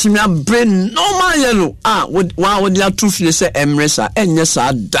ebetimi abre normal yellow wa wo de atufie say emresa enye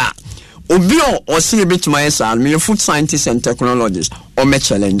sa da obio or see ebetimi esa me food scientists and technologists or me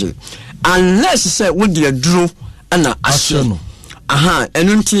challenge unless say would the aduro ana ashe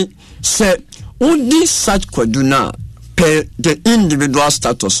enunti say udi such kwaduna per the individual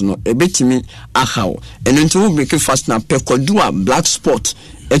status no ebetimi ahaw enunti wo break fast na per kwadua black spot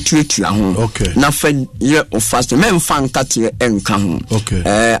etuetu ahun na fa year of fast men fan kate enka ho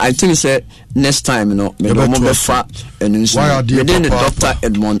I think say next time no me do mo be fa enunti within the Dr.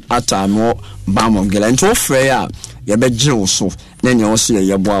 Edmond Atamo Bamo Gela into freya ye be jiw so na ne o se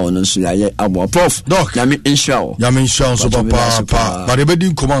ye boa won so ya ye abo prof na me inshallah so papa but e be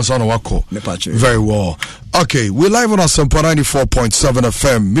din command so na wako very well. Okay, we live on Asempa 94.7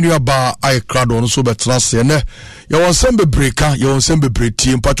 FM. Minu aba I crowd on so betra se ne. You want some be breaker, you want some be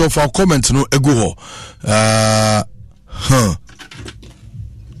breaking. Part of our comment no egu ho.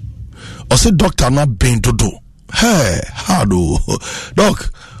 I said doctor not being to do. Hey, how do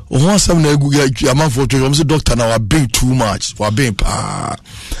doc? One some na egu ya man for to say doctor now are being too much. We being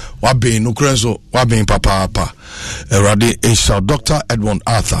no crenzo, we being papa. Erade insha Dr. Edmond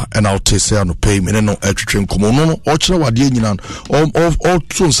Arthur and I'll take say no pay me no etwetwe komo no o kire wade nyina all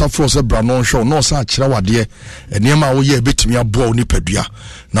to nsafro se bra no show no sa kire wade enema wo ye betimi abo onipadua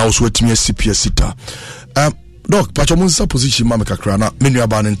na wo so etimi asipia sita doc pacho mun sa position ma mekakra na menu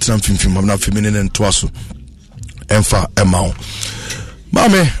aba ne ntram fimfim na femini ne nto aso emfa emao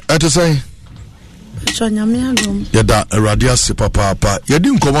mame etesai yada radio se papa yadi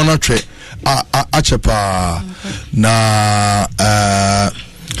nkomo na twe achepa na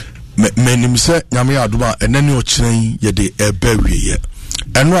menim se nyame adoma enani o kiren yede ebawie ye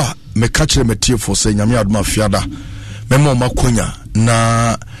enra me ka kire metie for se nyame adoma fiada memo makonya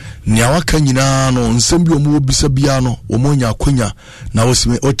na niawaka nyina no nsem bi omo obisa bia no omo nya akonya na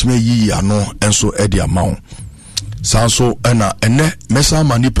osime otime yi ano enso edi amawo sanso ena ene mesa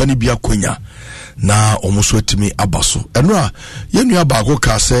manipa ni bia akonya na omuso etimi abaso enra yenu abako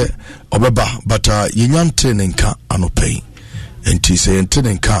ka se obeba bata yenyante nenka anopei enti se yente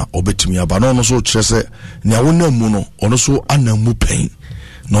nenka obetimi aba no no so kire se ne awona mu no ono so anamu pen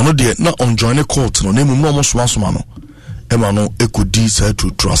no no de na on join court no nemu no mo soma no ema no ekodi sa to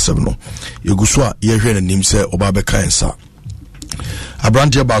trusem no yeguso a yehwe na nim se oba be kan sa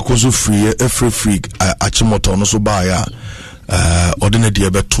abrantie ba ko so free achimoto no so ba ya odene de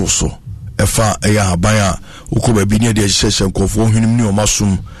be to so efa eya abaya ukoba bi ne de hyehye nkofo hwenim ne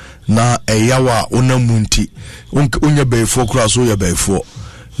omasum na eyawa onamunti unya beefo kura so ya beefo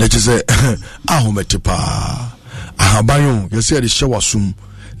na chese ahometepa ahabayo yese de hyewasum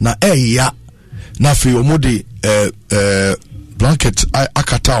na eya na fe omode blanket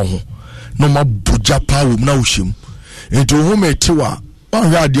akata ho no mabuja pawo na uhyem ento ho metewa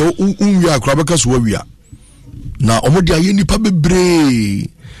wan hwa de unwi akura beka so wawia na omode aye nipa bebre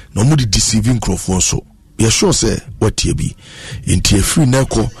na omode deceiving crofon so ye sure say watie bi enti afri na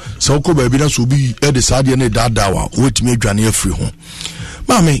ko so ko ba bi na so bi e de saade na dadawa wetimi adwane afri ho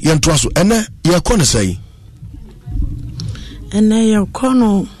mame ye nto aso ene ye ko ne sai ene ye ko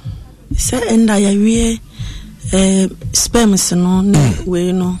no se enda ya wie sperms no ne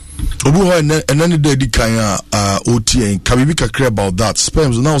we no obu ho ene de di kan OTN can we be clear about that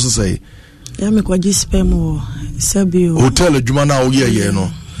sperms now so say ya me kwaji sperm o sabio hotel adwuma na o ye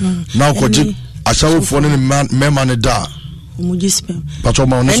no now kwaji ashawo fo ne mema ne da omuji sperm pato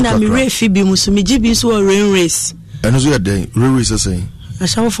ma no so na mi refi bi musu mi gibi so rain race eno so ye den rain race say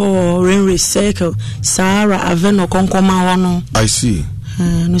ashawo for rain race cycle Sahara Aveno konkoma ho no I see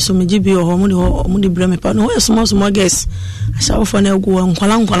no so me gibi ho mo de breme pa no small guess ashawo for na gu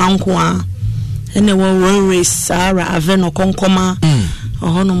nkwala nko a ene wo rain race Sahara Aveno konkoma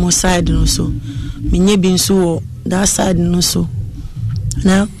ho no mo side no so menye bi nso wo that side no so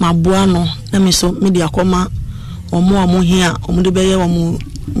na maboa no na me so me de akoma omo hia omo de beye omo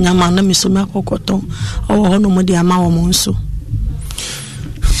nyama na me so me akokoto ho no mo de ama omo nso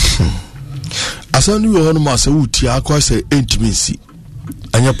asanu yo no ma se wuti akwa se intimacy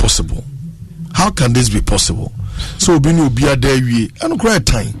anya possible. How can this be possible? So obi ni obi ada wie eno kra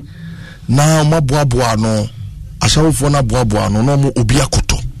time na maboaboa no ashawofo na boaboa no no mo obi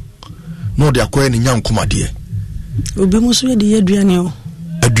akoto no de akoye ni nyankomade obi muso ye de aduane o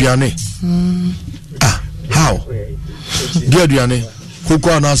aduane how de aduane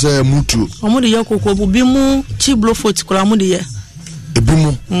koko na say mutu omo de ye koko bi mu chi blow foot kura mu de ye ebi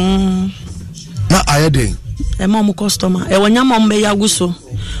mu na ayeden e ma mu customer e wonya ma mbe ya guso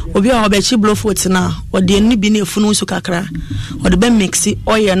obi a obe chi blow foot na o de ni bi na efunu su kakra o de be mixi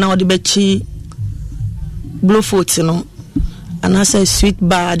oil na o de be chi blow foot no ana say sweet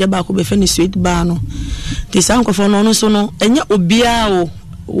bar de ba ko be fe ni sweet bar no ti san ko fo no so no enya obia o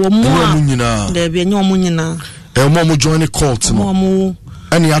wo mu a de be enya omu nyina e mo join cult no mo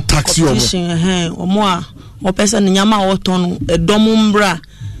any taxi o mo a o person nyama o ton edom mbra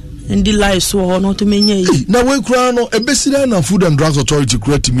ndi lie so no to menye yi na we kura no ebesida na Food and Drugs Authority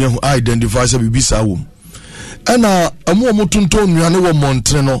create me identify say bibisa wo ana amu tonton nuane wo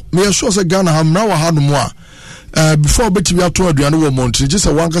montre no me sure say Ghana ha na wa ha no mo a before beti we ato aduane wo montre je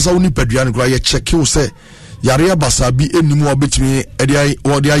say wankasa woni paduane kura ye check you say yare abasa bi enimu obetimi ede ayi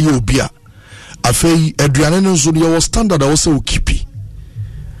wo de ayi obi a afei aduane no so ye wo standard a wo say o kipi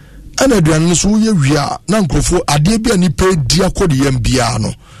ana aduane no so ye wia na nkrofo ade bia ni pe dia kodi yam bia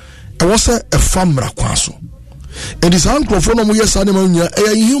no e wo say e famra kwa so and this nkrofo no mo ye sa ne ma nya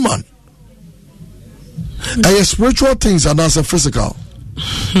e human spiritual things and as a physical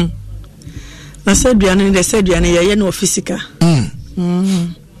na said aduane de said aduane ye no physical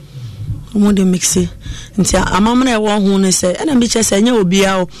omo de mixi nti amamna e wo hu ne se ena bi che se nya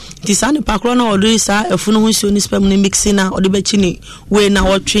obia o nti sa ne pakro na odo sa efunu hu nsuo ni spam ne mixi na odo be chi ni we na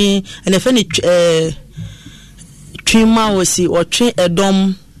otwe ene fe ni twima osi otwe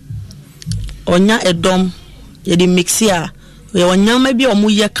edom onya edom ye de mixi a we onyama bi omu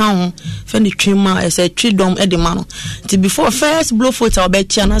ye ka ho fe ni twima ese twidom e de ma no nti before first blow foot a obe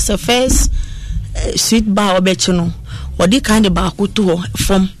chi na se first sweet bar obe chi no odi kind ba ko to ho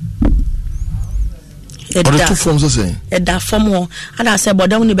from Eda two forms say eda form ho ada say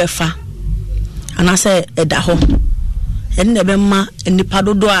bodam ni be fa ana say eda ho en ne be ma nipa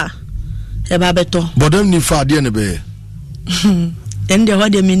dodo a e ba beto bodam ni fa de ne be en de ho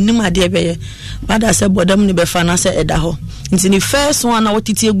de minim ade be ye ada say bodam ni be fa na say eda ho nti ni first one na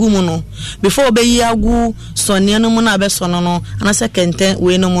wotiti egu mu no before be yi agu sonne no mu na be sono no ana say kenten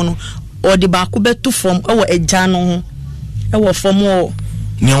we no mu no odi ba ko beto form e wo eja no ho e wo form o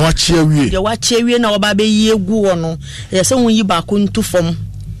ne wachi awie de wachi awie na oba be yi egu wo no ye se won yi ba ko ntu fom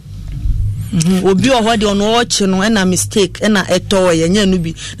obi oho de ono ochi no na mistake na eto ye nya no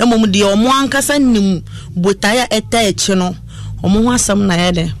bi na mom de omo ankasa nim botaya eta echi no omo ho asam na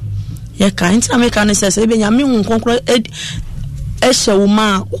ye de ye ka nti ameka no se be nya me hu konkro ehye wo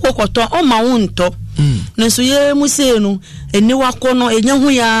ma ukokoto o ma wo nto nso ye muse no eni wako no enya hu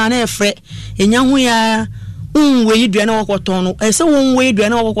ya na efre enya hu ya we yiduane wokoton no ese won we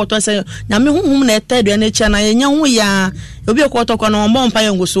yiduane wokoton se nyame honhom na eta yiduane cha na yenya ho ya obi okotoko no mbom pa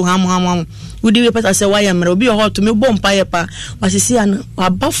ye ngoso ham wudi we pata se waya mre obi ho to me bom pa ye pa wasisi an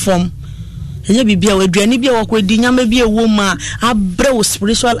aba form enye bibia we yiduane bia wokodi nyame bia wo ma abre wo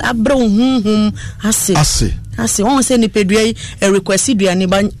spiritual abre wo honhom ase on se ni pedua e request duane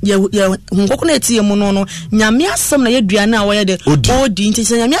ba ye hunkoko na etie mu no nyame asem na ye duane a wo ye de odi nti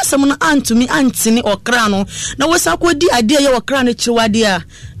se nyame asem no antumi antini okra no na wo sa kodi ade ye okra no chiwade a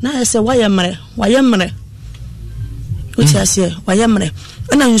na se waye mre uti ase waye mre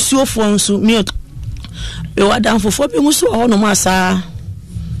na nsuo fo nso mi e wadan fofo bi mu so ho no ma sa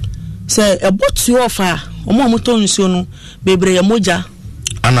se ebotu ofa omo moto nsuo no bebre ye moja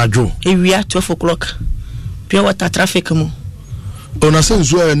anajo ewia 12 o'clock pure water traffic mu ona se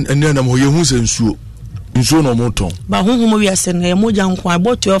nsuo ene na mo ye hu se nsuo no moto ba honhom wi ase na ye moja nko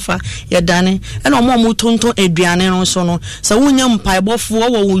ebotu ofa ye dane na omo motonto aduane no so no se wonya mpa ebofo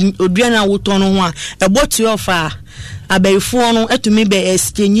wo oduane a woton no ho a ebotu ofa abaifo no etumi be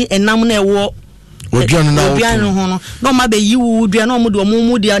eskenyi enam na ewo oduane na ho no no ma be yiwu oduane omo de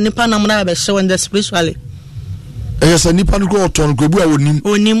omo de nipa nam na be hye when spiritually yes nipa no ko oton ko bu a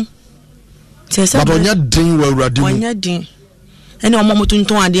onim but onya din wa urade mu onya din ene omo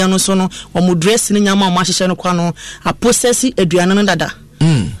motonton ade no so no omo dress ni nyama omo ahye no kwa no a process aduane no dada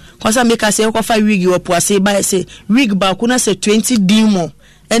kwasa make say ko fa wig opo ase ba say wig ba ko na say 20 dimo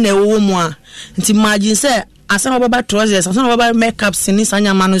ene wo mu a nti imagine say asana baba trousers asana baba makeup sini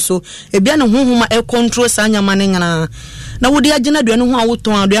sanyama no so ebia ne honhoma e control sanyama ne nyana na wodi agina aduane ho a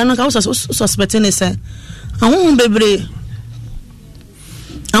woton aduane ka wo suspect ne say ahun bebre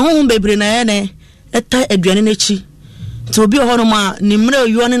na ene eta aduane na chi to obi ho no ma ni mre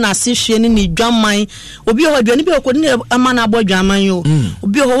oyo ne na sehwe ne ni dwaman obi ho aduane bi okodi ne ama na abo dwaman yo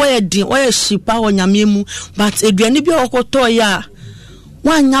obi ho wo ye din wo ye shipa wo nyame mu but aduane bi okoto ya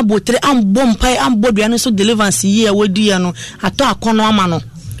wanya botre ambo mpai ambo aduane so deliverance yi e wodi ya no ato akono ama no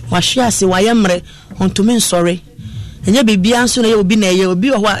wahwe ase waye mre ontumi nsore enye bibia nso na ye obi na ye obi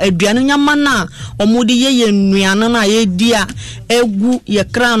ho aduane nyama na omudi ye nnuane na ye di a egu ye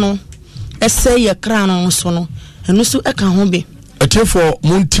kra no ese ye kra no nso no eno so eka ho be etiefo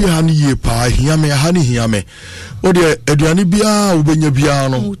monti ha ne ye pa hiame ha ne hiame o de aduane bia obenya bia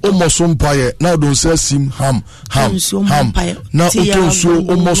no omoso mpaye na odon sa sim ham na otonso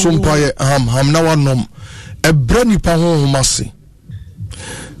omoso mpaye ham na wanom ebra nipa ho homase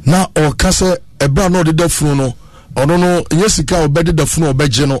na o kase ebra no de dafunu no ono no nyesika obede dafunu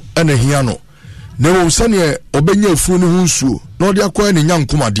obeje no ena hia no na wo sane obenya afunu ne ho nsuo na ode akwa ne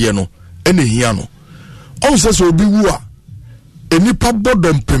nyankomade no ena hia no o se obi wu a enipa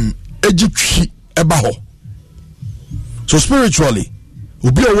bodompem ejitwi eba ho. So spiritually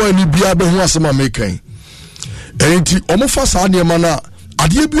obi a wa ni bia be ho asema mekan enti omofa saa ne ma na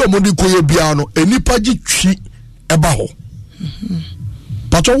ade bi omodi koye bia no enipa jitwi eba ho.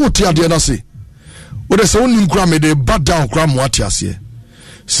 Pato wo ti ade na se wo de se woni nkura me de bad down kura mo ati ase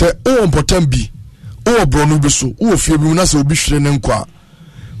se o important bi o bronu bi so o fie bi na se obi hwere ne nkwa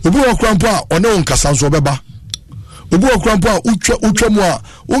obi wo kura mpo a one won kasa nso beba obi wo kura mpo a utwa mu a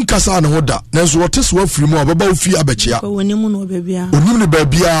won kasa ne ho da na nso wote so afiri mu a beba ofi abechia wonimu no bebia onim ne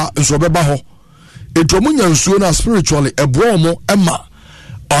bebia nso beba ho edomu nyansuo na spiritually ebo mo ema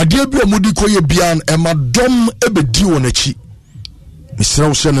ade bi omodi koye bia ema dom ebedi won achi misra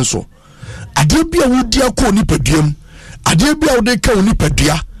wo se ne so ade bia wodi akọ ni paduam ade bia wodi ka oni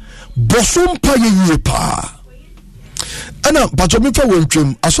padua boso mpa ye pa ana pato mi fa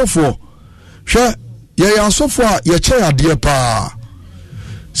wontwem asofo hwe ye asofo a ye che ade pa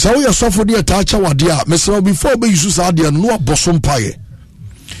sa wo ye asofo de ta cha wade a misra before be yusu sa ade no boso mpa ye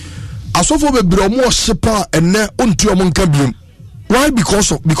asofo be biro mo hyepa enne onti omo nka biom. Why?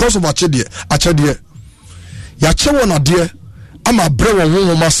 Because of achede ya che won ade ama bre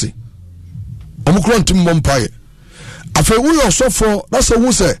won mase omukro ntim mompaye afa wo yo sofo na se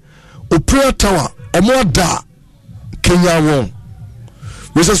wo se o prayer tower omo da Kenya won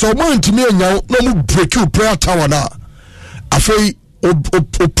we se so mo ntimi anya no mu break you prayer tower na afa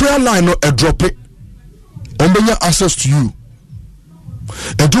o prayer line no e drop it ombenya access to you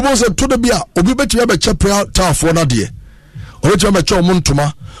and you must to the bia obi beti ya be che prayer tower for na de obi beti ya be che omo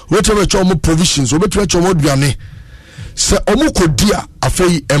ntoma obi beti ya be che omo provisions obi beti ya che omo duane se omo kodia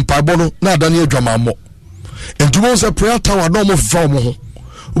afei empaibo no na adane adwamammo entumo se prayer tower no mo fa omo ho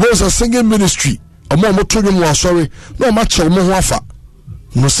obo se singing ministry omo to dwom asori na omo che omo ho afa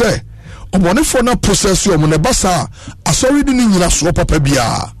no se omo ne for na process omo ne basa asori di ni nyina so papa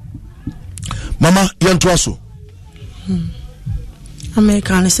bia mama yento aso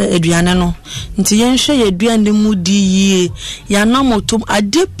American say aduane no nti yenhwe ye aduane mu di yie ya na motom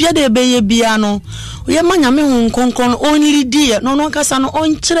ade bia de beye bia no ye manyame hu nkonkon only die no kasa no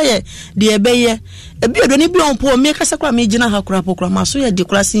onkyere ye de beye ebi aduane bi onpo me kasa kra me gina ha kra pokra ma so ye de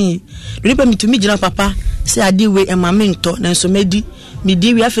kra sin do pa mitumi gina papa say ade we emamento na nso medi me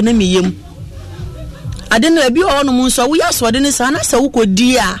di wi afa na me yem ade no ebi o no mu nso wo ya so de ne sa na sa wo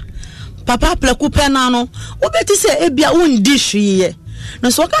kodi a papa pleku pena no obeti se ebia undi hwiye no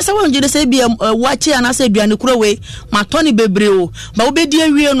so ka se won gide se ebia wachi ana se ebia ne kura we matoni bebre o ba obedi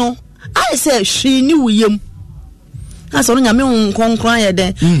awie no ai se hwi ni wuyem asa no nyame nkonkran ye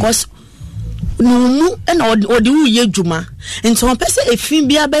den cause no mu na odi wuye djuma nti on pese efin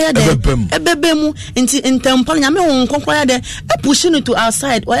bia be ye den ebebe mu nti ntempo nyame nkonkran ye den e push no to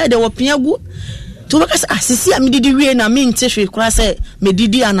outside o ye de wopiagu to because asisi amididi wie na me ntehwe kura se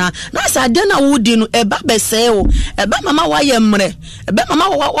medidi ana na sa de na wudi no eba bese o eba mama wa ye mre eba mama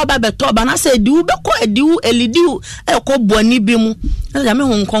wa ba beto ba na se di u be ko edi u elidi u e ko boni bi mu na me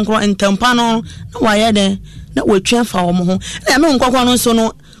hu nkonkro entempa no na wa ye den na watwen fa wo mo ho na me hu nkonkro no so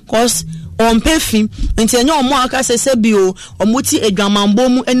no cause on pefi nti enye omo aka se bi o omuti edwamambo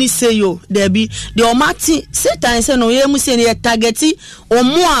mu ani seyo da bi de o mati satan se no ye mu se ne targeti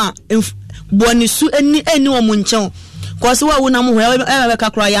omo a boni su eni omo nchen cause wa wona mo ho e ka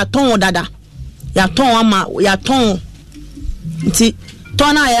kra ya ton dada ya ton ama ya ton nti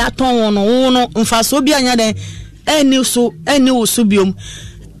ton na ya ton no mfa so bi anya den eni wo so biom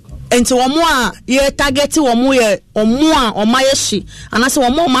enti wo mo a ye target wo mo ye omo a o ma ye hye anase wo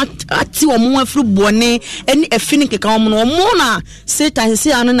mo ma ati wo mo afru bone eni afini keka wo mo no mo na satan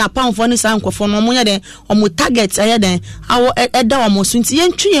se anu na pamfo ni san kwofo no mo ye den o mo target aye den awo eda wo mo so nti ye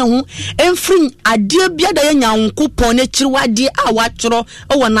ntwe ye hu emfri ade bia da ye nyankopon na kiriwade a wa tworo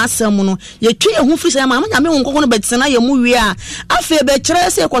wo na asam no ye twe ye hu fri se ma nyame hu nkoko no betina ye mu wie a afa be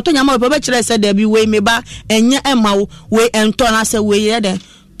kire se kwato nyama be kire se da bi we meba enye emawo we ento na se we ye den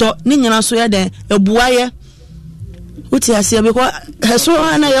to ni nyina so ye den ebuaye uti asia beko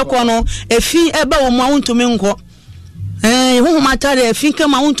heso na ye ko no efi eba wo mo awuntumi nko Who matter the finka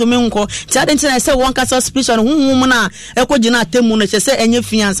ma won't to me unko. Tiadent I say one cast suspicion who na ekojina temu say enye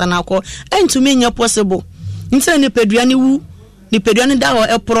fiance na ko. And to me possible. Inse ni peduani wu ni peduani da ho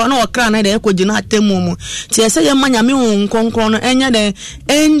epro na okra na de ekojina temu mu. Ti say ye manya me nkonkron no enye de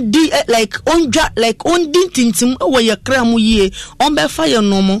endi like onja like ondi tintim wo ye kra mu yie on be fa ye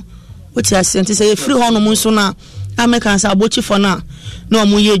no mo. What you asenti say free ho no mu so na American sa bochi for na no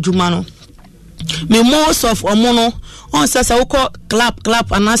mu ye adwuma no. Me most of omono on say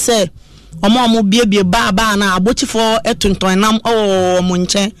clap and I say omo bie ba na abochi for etonton nam mo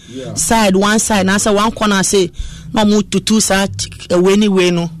nche side one side na say one corner say no mu tutu sa we ni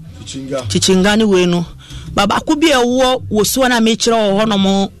we no chichinga ni we no baba ku bie wo so na me kire ho no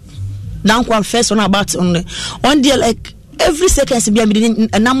mo dan kwa first on about on there like every second bia me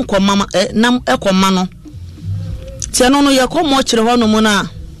nam ko mama nam ekoma no tie no ye ko mo kire ho no mo na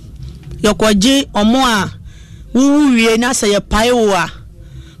yokwaje omo a wuwie na say pae wo a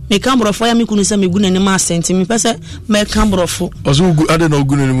me kambrofo ya me kunu se me gu nani ma senti me pese me kambrofo ozo gu ade no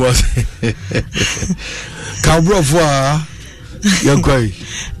gu nani ma kambrofo a yakwai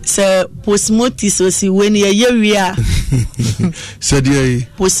se postmotis o si weni ye wi a se die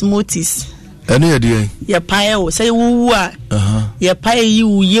postmotis ene ye die ye pae wo se wuwu a ye pae yi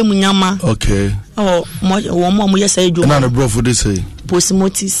wuye mu nyama okay oh mo ye say jo na no brofo dey say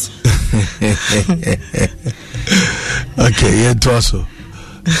postmotis okay, yeah, twaso.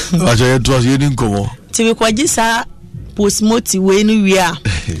 Aja ye twaso ye din komo. Ti we kwaji sa postmoti we ni wi a.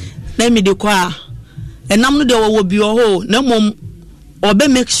 Na mi de kwa. Enam no de wo bi ho, na mom obe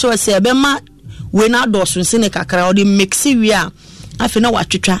make sure say be ma we na doso nse ne kakra o de mix wi a. Afi na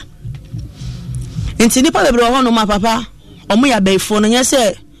watwetwa. Enti nipa bebre ho no ma papa, omo ya beifo no nye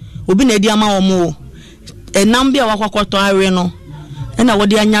se obi na di ama omo. Enam bia wakwakoto awe no. Na wo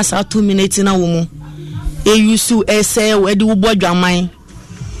de anya sa 2 minutes na wo mu. Eyusu ese we de wo bodwaman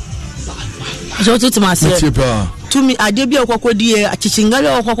so tutima se tumi ade bia okokodi e achichingali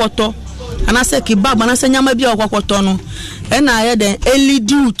okokoto anase kebab anase nyama bia okokoto no na aye den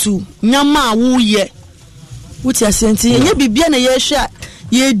elidi utu nyama wo ye wuti asenti nye bibia na ye hwa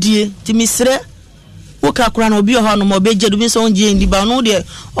ye die timisre wo ka kura na obi ho no mo be jedu bi so onje ndi ba no de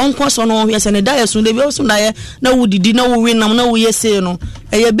onko so no ye se ne da ye so de bi so na ye na wo didi na wo winam na wo ye se no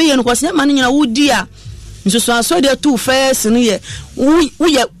eye be ye no kwase ma no nyina wo di a nso aso de tu first no ye wo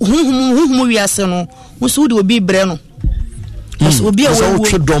ye humu wi ase no wo so de obi bre no so obi e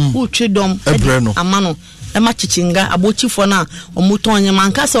wo twedom ebre no amano e ma chichinga abochifo na omuton nye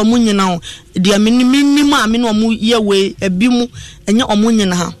manka se omunyina o de amini ma me no omu ye we ebi mu enye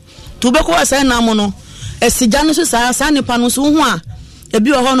omunyina ha to be ko asa na mo no esija no so sa nipa no so hu a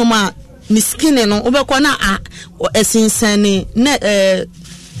ebi ho no ma ni skin no wo be ko na esinsani na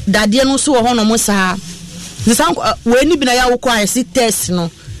dadie no so ho no mo sa nisan we ni bi na ya wo kwa esi test no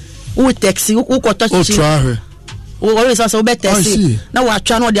wo taxi wo ko to chi wo we so be test na wa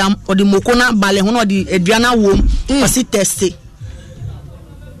twa no de moko na bale ho no de aduana wo esi test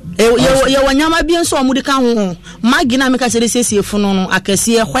ye wanyama bi nso omudi kan ho magina me ka se sesi funu no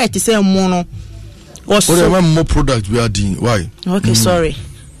akase e white se mo no also we more product we are doing why okay sorry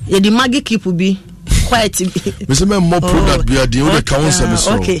ye di magi keep bi white we say more product we are doing we can say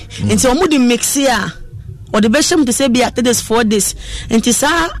so okay nti omudi mix ya or the best to say be after this 4 days nti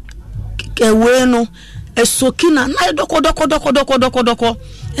sa we no esokina na doko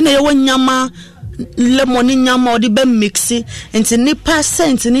ene ye wanyama lemon nyama odi be mixi enti ni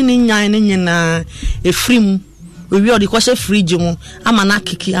percent ni nyan ni nyina efrim we odi kwose fridge mu ama na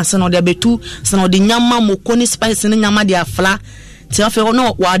kiki asa na odi abetu asa na odi nyama moko ni spice ni nyama di afla ti afa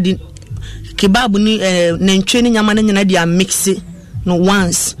no wadi kebab ni nantwe ni nyama ni nyina di mixi no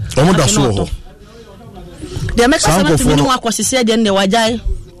once omo da so ho de make sama to ni wakwasese de ne wajai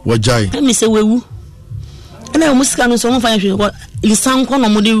emi se wewu ena musika no so mo fa hwe ko insan ko no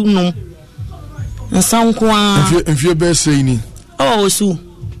mo de num nsanko a mfie be sei ni oh su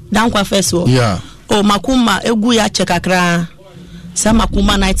dan kwa first wo yeah oh makuma egu ya che kakra sa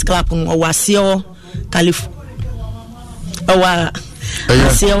makuma night club no wase o calif owa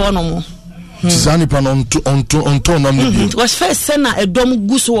wase o no mo tisani pa no onto na mo bi was first na edom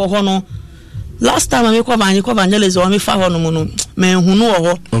guso wo ho no last time me ko evangelism me fa ho no mo no me hunu wo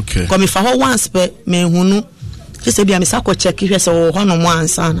ho okay ko me fa ho once pe me hunu se bia me sa ko check hwe se wo ho no mo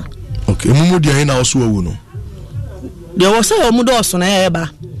ansana okay mumu dia na oso awu no de wo se omu do oso na eba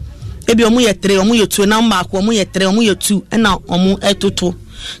ebi omu ye 3 omu ye 2 na mba ko omu ye 3 omu ye 2 na omu etoto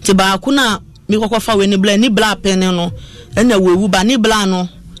ti ba ku na mi kokwa we ni bla pen no na wewu ba ni bla no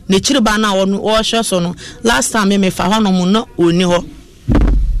na chiri ba na wo no o hwe so no last time me fa ho no mo na oni ho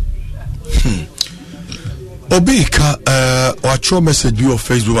Obika watch your message view on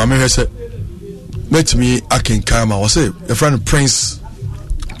Facebook. I mean, I said, let me I can come. I was say a friend Prince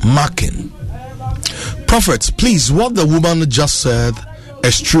Markin. Prophets, please, what the woman just said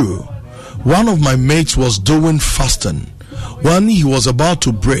is true. One of my mates was doing fasting. When he was about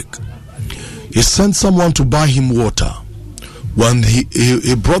to break, he sent someone to buy him water. When he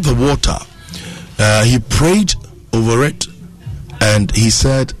brought the water, he prayed over it, and he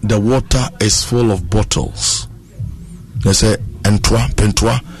said the water is full of bottles. They say entwa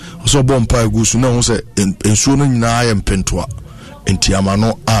pentwa so bompa gusu na ho say ensuo no nyina ya pentwa enti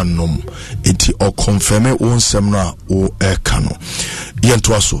amano anom enti o confirm wonsem no o eka no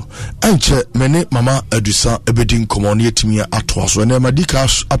yento aso enche mene mama adusa ebedin komono yetimi ato aso na madika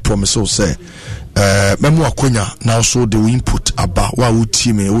a promise o say memu akonya na so the input aba wa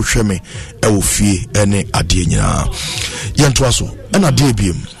wuti me wo hwe me e wo fie ene ade nyina yento aso na de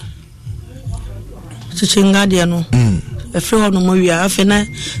biem chichinga de no efre ho no mo wia afi na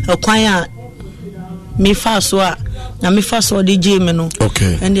kwan a me fa so a na me fa so de jeme no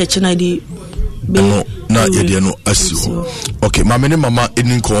okay and the china di no na yede no asiwo okay mama ne mama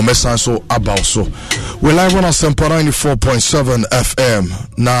enin ko mesan so about so we live on Asempa 94.7 FM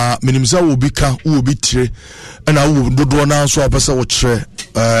na minimza wo bika wo bitire na wo dodo na so apese wo kire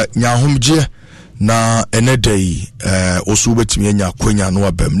nyahomje na enedai osu betimi anya kwanya no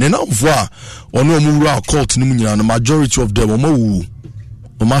abam ne na mvo a ono omwura court ni munyina no majority of them omawu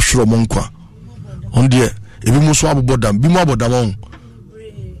omahwero monkwa onde ebi mu so abobodam bi mu abodam on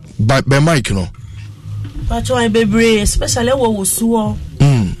by Mike no pacho ai bebre especially wo suo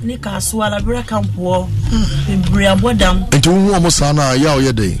ni ka so ala bra campo bebre abodam enti wo mo sana ya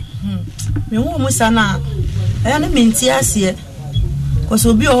oyedai me wo mo sana aya na menti ase because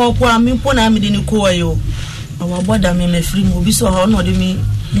obi o kwa mi mpo na mi de ni ko ayo awa boda me mafiri mu obi so ha no de mi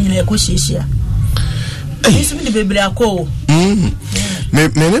nyina ko hihia isi mi de bebre akọ me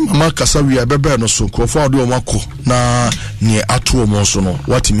ne mama kasa wi abebe no so ko fa ode o mako na ne ato mo so no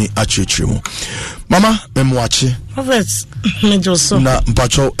watimi achechire mu mama memwache prophet me joso na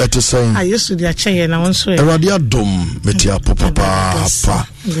mpacho etesen ayesu dia cheye na wonso erade adom metia papa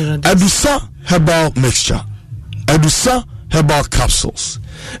Edusa herbal mixture, Edusa herbal capsules,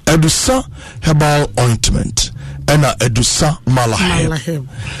 Edusa herbal ointment, and Edusa malaheb.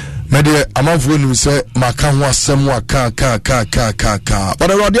 Mede amafo nu se maka ho asem wa ka but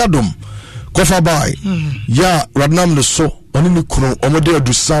erade adom kofa bai ya radnam no so oni ni kunu omode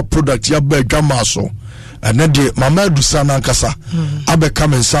Edusa product ya ba adwama so enede mama Edusa na nkasa abeka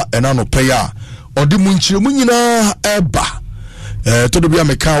mensa enano peya odi munchire munyina eba todo bia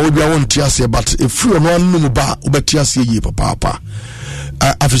meka obi a wonti ase but efri ono anum ba obeti ase yi papa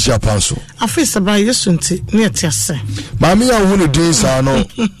afisia panso afisa ba yesu nti ne eti ase mami ya hu ne din sa no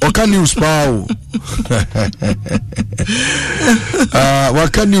oka news pa o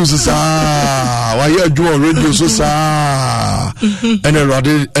waka news sa wa ya adwo radio so sa ene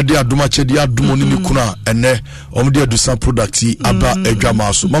rade ede adoma chedi adomo ni kuna ene omde Edusa product aba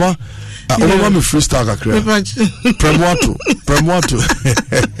adwama so mama Oma me freestyle kakra. Premoato.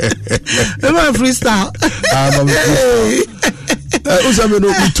 Ema freestyle. Mama freestyle. Usame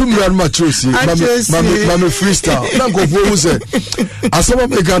no bitumra machosi. Mama freestyle. Na go for use. Asoma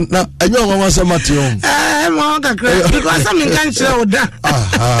me kan na enyo mama asema te on. Mo kakra because am kan chira oda.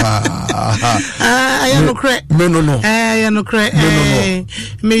 Ya no kre. Me no. Ya no kre.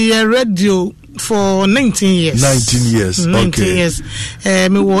 Me radio for 19 years. 19 years. 19 years.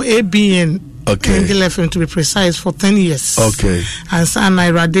 Me were ABN. Okay. Angel FM to be precise for 10 years. Okay. And son I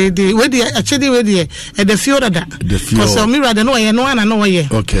rade the where the actually where the field that. The field. So me rade no ye no one no ye.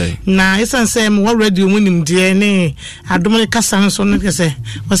 Okay. Na isan say me what radio winim die ne adomle kasa so no say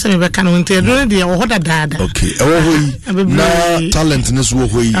what say me be kan won te do die wo hoda dada. Okay. E wo hoyi. Na talent ne so wo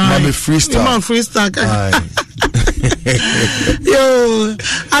hoyi. Na me freestyle. Ma freestyle. Yo,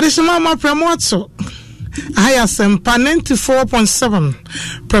 additional ma promote I Asempa 94.7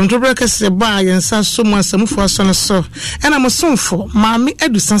 Premdobeka se ba yensa so mu asamfo aso no so ena mo somfo maami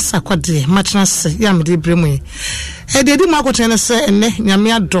Edusa sakwade machina se ya me de bremu e de di makoten se enne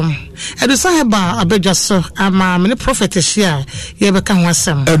nyame adom Edusa heba abedwa so ama me ne prophet hia ye beka ho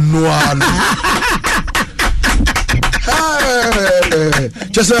asem enua no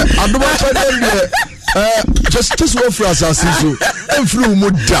just adoma chade just one for us so every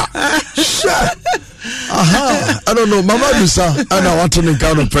muda aha I don't know mama Edusa and I want to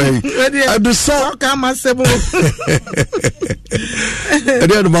kind of pay Edusa come asebo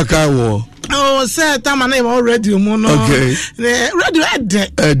ede maka wo oh say time na even radio mo no okay radio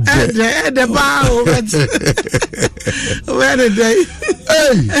ede ba o where the day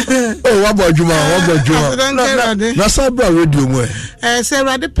Oh, what about you? Na sabra radio mo. Say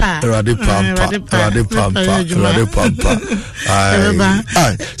Rade Pampa.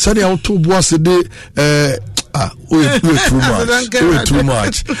 Ai, sani auto boss de we too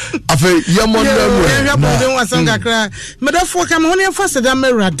much. Afa yamon na medafo kam ho ne fase da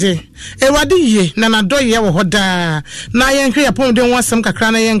merade. Ewade ye na na doye wo hoda. Na yen hwe yapom de wasam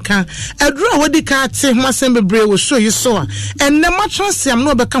kakra na yenka. Adura wodi ka te ho asem bebre wo so yi so a. Enne matronsiam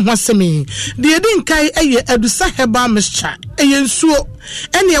no beka ho asem yi. De edin kai eye adusa heba mixture. Eye nsuo.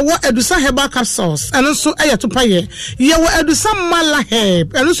 Ene wo adusa heba capsules. Eno so eye topaye. Ye wo adusa mala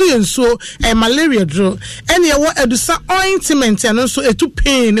herb. Eno so ye nsuo malaria dro. Ene wo adusa ointment eno so etu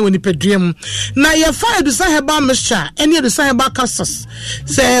pain ne woni pedrem. Na ye fa adusa heba mixture. Ene adusa heba capsules.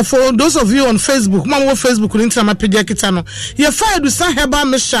 Say for those of you on Facebook, mama Facebook on Instagram page kitano. Ye fa adusa heba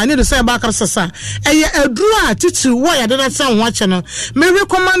mixture. Ene adusa heba capsules. Eye adura titu wo ya dada san wache no. Me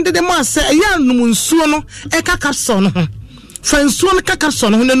recommend the man say eye anum nsuo no eka capsule no. Fansuo no kaka so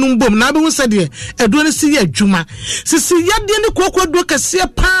no ho nanum bom na be hu se de edo ne si ye adwuma sisi yade ne kokko do kase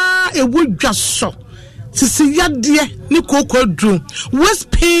pa ewo dwaso sisi yade ne kokko do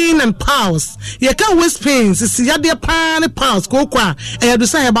waist pain and pulse ye ka waist pain sisi yade pa ne pulse kokko a edo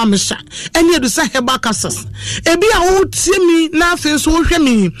sa heba mesha ene edo sa heba kasas ebi a wo tie mi na afen so wo hwe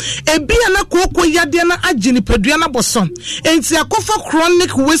mi ebi a na kokko yade na agye ni padua na boso enti akofa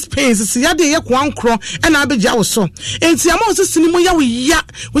chronic waist pain sisi yade ye ko ankro ena abegya wo so enti ama wo sisi ni mo ya wo ya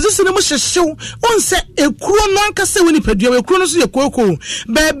wo sisi ni mo hyehyew onse ekuro no anka se woni padua ekuro no so ye kokko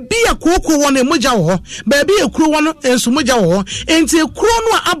ba bi a kokko wo na emogya wo ho ba bi ekuro wo no enso mogya wo ho enti ekuro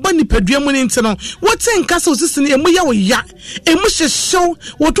no a aba ni padua mu ni enti no wo te nka se wo sisi ni emoya wo ya emu hyehyew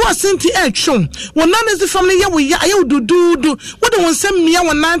wo to asenti etwon wo na ne family ya wo ya ayo dududu wo de won sem mia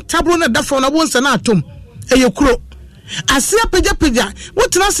wo na tabro na dafo na wo nsa na atom eyekuro asia peja wo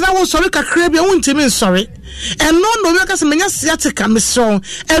tena sena wo sori kakra bia wo ntimi nsori eno no be ka se menya sciatica meso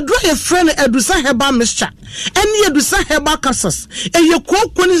edo ye friend edusa heba mixture eni edusa heba capsules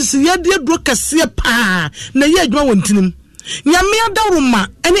eyekoko ni siyade edo kase pa na ye adwuma wo ntinim nyame adawroma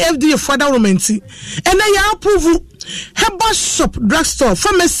eni FDA fada romanti ena ya approve Herbal shop, drugstore,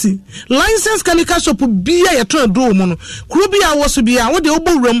 pharmacy, licensed chemical shop bia ya try do mo no. Kuro bia wo so bia wo de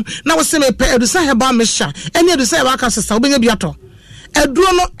obo wram na wo se me pe edusa herbal mixture. Eni edusa herbal capsules obenya bia to.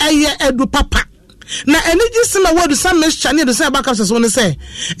 Eduro no eye edu papa. Na eni gisema wo edusa mixture ne edusa herbal capsules woni se.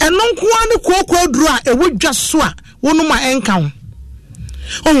 Eno nko ani kokko aduro a ewo dwa so a wo no ma enka ho.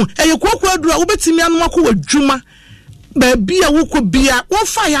 Eye kokko aduro a wo betimi anu akọ wadwuma. Ba bia wo ko bia wo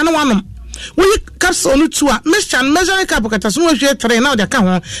fa ya na wanom. We capsule no to a mixture measuring cup kata so we hwe na de ka ho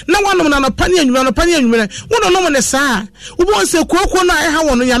na wanom na no pani anwumere wo no ne saa wo bon se kokko na e ha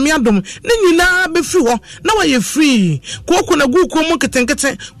wono yame adom ne nyina be free ho na wa ye free kokko na gu ko mu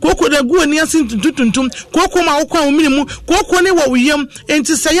ketenkete kokko da gu ani asin tuntuntum kokko ma wo kwa wo minimu kokko ne wo yam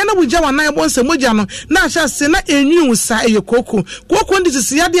enti se ye na bugya wa na e bon se mogya no na ahya se na enwun sa e kokko ndi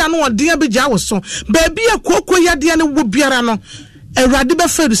se yade ano ode abegya wo so ba bia kokko yade ne wo biara no Erade be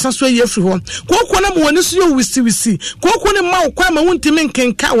fedu sanso ye free ho kokko na mo woni so yo wisi kokko ne ma kwa ma wontimi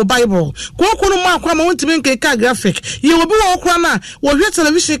nkenka wo bible kokko no ma kwa ma wontimi nkenka graphic ye obi wo kwa na wo hwe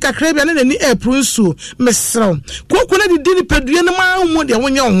television kakra bia ne ni epronsu mesrew kokko na didi ni pedue ne ma mo de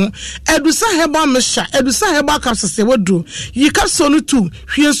wonya ho edusa heba mesha edusa heba capsules se wodu yi capsule no tu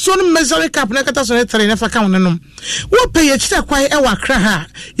hwe so no measure cap na kata so ne tere na fa ka wonom wo pe ye chira kwai e wa kra ha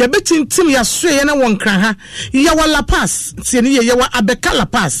ye betintim ya so ye na won kra ha ye wala pass tie ne ye Abeka La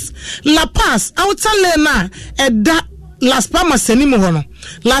Paz outer lena eda Las Palmas enimu ho no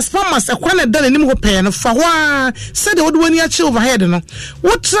Las Palmas ekwana da enimu ho pe no fa ho a se de wodwani achi overhead no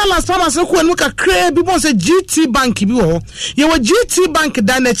wotra Las Palmas ko enu kakra bi bon se GT Bank bi ho ye wo GT Bank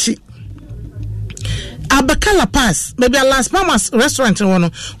da na chi Abeka La Paz maybe a Las Palmas restaurant no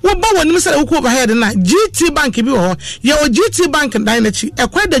wo ba woni se wo ko overhead na GT Bank bi ho ye wo GT Bank da na chi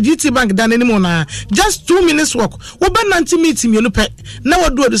ekwa da GT Bank da na enimu na just 2 minutes walk wo ba 90 minutes mi no pe na wo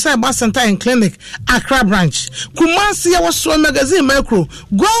do say ba center and clinic Accra branch Kumasi ya wo so magazine macro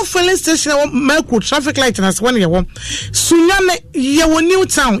go filling station macro traffic light na se won ye wo Sunyane ye wo New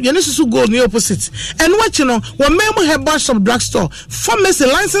Town ye ne susu go near opposite and what you know wo memo herbal shop drugstore pharmacy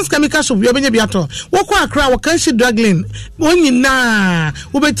license chemical shop ye benya biato wo Accra wakanshi drugling wonyi na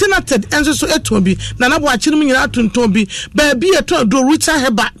ubetina ted enso so eto bi na nabo achiru nyina atonton bi ba bi eto do rucha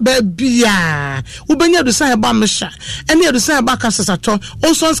heba ba bia ubenya do sa heba mesha ene do sa heba kasasato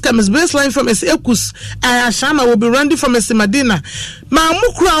also scammers baseline from ese ekus ashama will be randy from ese madina ma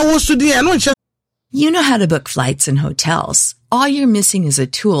mukura wo so di eno. You know how to book flights and hotels. All you're missing is a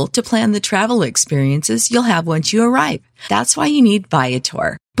tool to plan the travel experiences you'll have once you arrive. That's why you need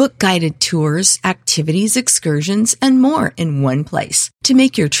Viator. Book guided tours, activities, excursions, and more in one place to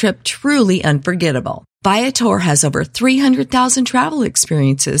make your trip truly unforgettable. Viator has over 300,000 travel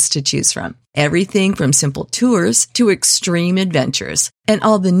experiences to choose from. Everything from simple tours to extreme adventures and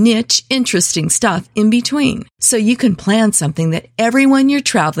all the niche, interesting stuff in between. So you can plan something that everyone you're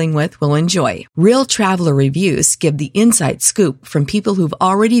traveling with will enjoy. Real traveler reviews give the inside scoop from people who've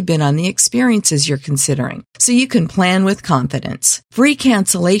already been on the experiences you're considering. So you can plan with confidence. Free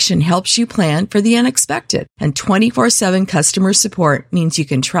cancellation helps you plan for the unexpected. And 24/7 customer support means you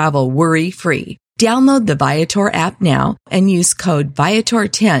can travel worry-free. Download the Viator app now and use code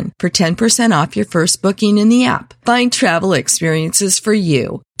Viator10 for 10% off your first booking in the app. Find travel experiences for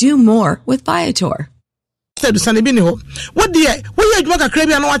you. Do more with Viator. What dear, we had a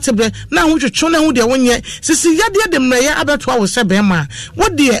Caribbean water now, which you know, dear, when ye, Sissy, Yadia, the Maya, about 2 hours, Sabema.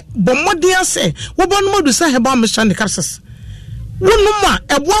 What dear, but what dear say, what one more to say about Mr. Casas? One more,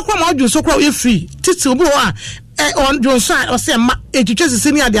 a walk from out you so called you free, Titsu, on your side or say, education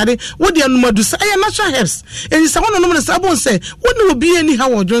senior daddy, what the animal do say, I am natural herbs. And it's someone on the Sabon say, what will be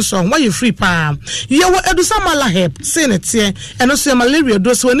anyhow or Johnson, why you free palm? You will do some malahep, saying it here, and also malaria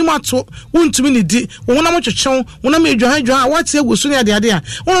does when you want to win the when I want to show, when I made your hand, what's here with Sonia the idea.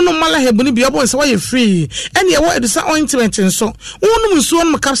 One no malahep will be able to say, why you free. And you want to say ointment and so. One was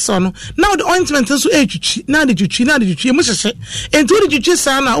one Macasson. Now the ointment is to age, now did you must say, and to the juice,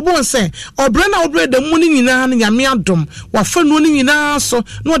 I won't say, or brand out bread the morning in an Miadum, while fun running in so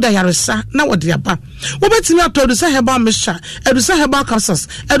no diaresa, now what the abba. What better me to say about Misha, and to say about Casas,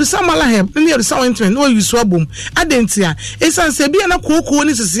 and to some malaheb, near the ointment, or you swabum. I didn't see it's a Sabiana cocoa,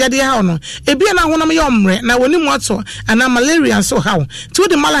 is a Siadiano, a Biana one of my ombre, now when you want so, and I'm malaria, so how? To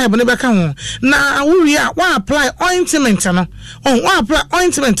the malaheb never come. Now we are one apply ointment, oh, one apply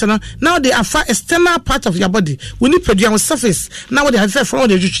ointment, now they are far external part of your body. We need to do surface, now they have from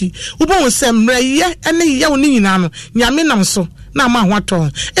the duty. Ubo sem re, and the Yaminam so. Na ma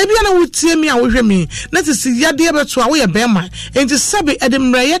hwaton ebia na wotie mi a wohwe mi na tisi yade beto a wo ye bema enti sabe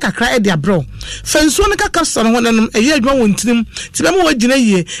edemra ye kakra ede abro fansuo ne kakasa no honanum eye adwa wontirim ti be ma wagina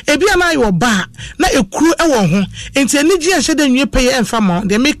yie ebia na ayo ba na ekuru e wo ho enti anigi a hyede nwe peye emfa ma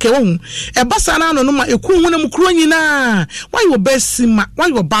de make wo hu e basa na no ma eku honam kuro nyina why you besima why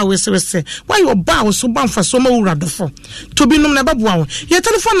you ba wese why you ba wo so ba mfa so ma wura dofo to binom na baboa wo ye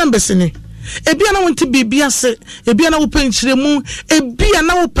telephone number sini ebia na wonti bibia se ebia na wo penchiremu ebia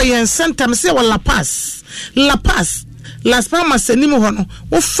na wo payen center me se wo La Paz Las Palmas nimu ho no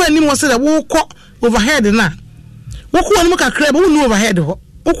wo fa nimu wo se da wo kọ overhead na wo kọ nimu kakra ba wo nu overhead ho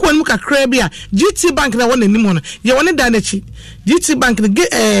wo kọ nimu kakra bia GT Bank na wo na nimu no ye wo ne da na chi GT Bank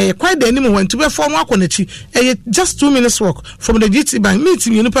quite the nimu went to be form wa konachi just 2 minutes walk from the GT Bank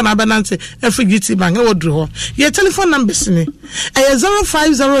meeting you pa na banante every GT Bank e wo dru ho ye telephone numbers ni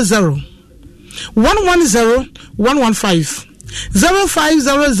 0500 110 115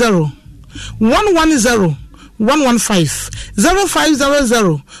 0500 110 115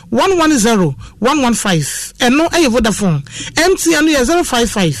 0500 110 115 and no I Vodafone MTN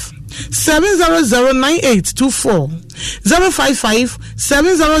 055 7009824 055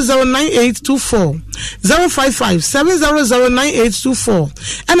 7009824 055 7009824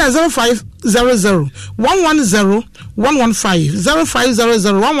 and 0500 110 115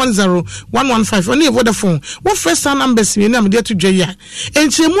 0500 110 115 only Vodafone what first numbers me na me dey to dwa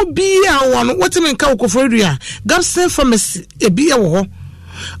enchemu bia won what me nka okofodua Gapsen Pharmacy ebi e wo ho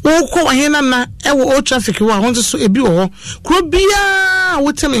wo ko wahena na e wo traffic wa ho so ebi wo ho kro bia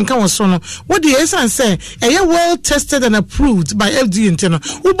what me nka wo so no what the essence say e well tested and approved by FDA inteno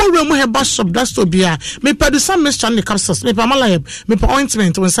wo bo mu heba shop that's to bia me padu some Mr. and capsules me pa malab me pa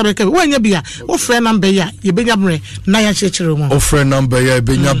ointment won sabeka wo nya bia wo frɛ number ya ye benya bre na ya chechire mu wo frɛ number ya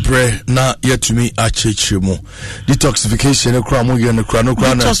benya bre na yetumi a chechire mu detoxification e kra mu ye ne kra no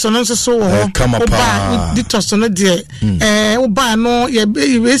kra na detox no so wo ho detox no de wo ba no ye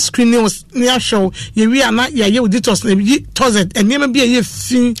screening was near show ye wi ana ye detox na bi toilet enema bi ye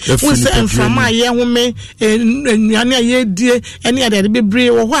fin wo se enframa ye ho me nnuane ye die ene ade bebre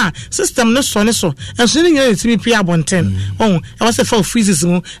wo ho a system no so enso ne nyina timi pia abonten e was for freezes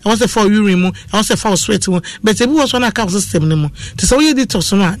mu e was for urine mu e was for sweat mu but e bi was on account system no mu to so ye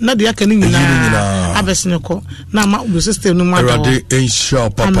detox no na de aka ni nyina abesne ko na ma the system no mu ado e insha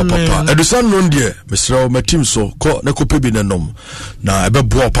papa edusan no de mesra o matim so ko na ko pebi nenom na ebe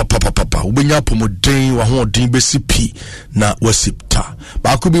ɛbɛboa papa wobɛnya apɔmɔden wahoɔden bɛsi pi na wasipta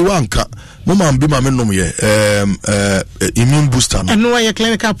baako bi wanka mama mbi ma menom yɛ immune booster no ɛno yɛ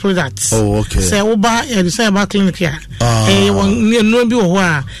clinical products. Okay. Sɛ woba yɛde ba clinic a no bi wɔ hɔ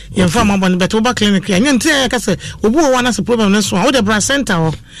a yɛmfa ma bɔne bɛte woba clinic a nyɛ nti yɛka sɛ obi wɔ hɔ anase problem no so a wode bra center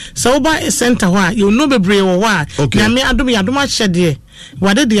hɔ sɛ woba center hɔ a yɛno bebree wɔ hɔ a nyame adom ahyɛdeɛ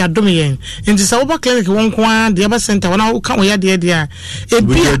wade de adom yɛn nti sɛ woba clinic wɔn ko a deɛ ba center wɔn woka wɔyɛ deɛ a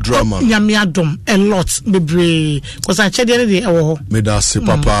ebi nyame adom a lot bebree kɔsa akyɛdeɛ no deɛ ɛwɔ hɔ meda se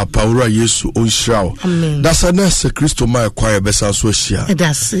papa pawura yesu onhyiraw dasa na se kristo ma ɛkwa yɛbɛsa so ahyia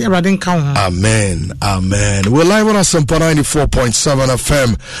das awurade nka ho amen we're live on Asempa 94.7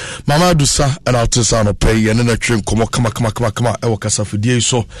 FM mama dusa and altisa no pay and na twem komo kama ɛwɔ kasafidie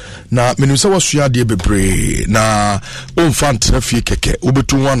so na menim sɛ wasua deɛ bebree na omfa ntena fie kɛkɛ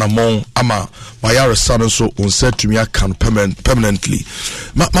ubetu wana mon ama mayare sano so unse tumia can permanently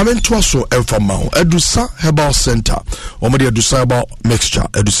mamentua so emfamao Edusa Herbal Center omadi Edusa Herbal Mixture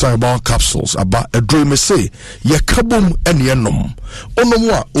Edusa Herbal Capsules aba edro me say ye kabom ene yenom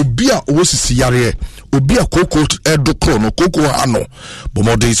onomwa obia owosisi yare obia koko edo krono koko ano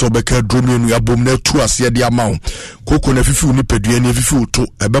bomode so beka dromi enu abom na tu ase de amawo koko na fifi uni pedua na fifi to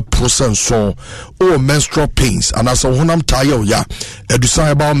ebe process so o menstrual pains and as honam tayo ya Edusa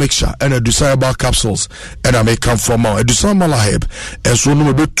Herbal Mixture and Edusa Herbal Capsules and I may come from Edusa Malaheb and so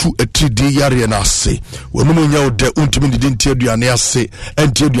no be tu etidi yare na ase wonu mo nya ode untimi didin tie aduane ase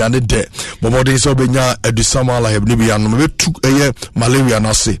entie aduane de bomode so benya Edusa Malaheb ni bia no be tu eye malaria na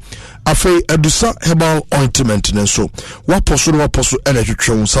ase afei Edusa Herbal Ointment nenso waposo ene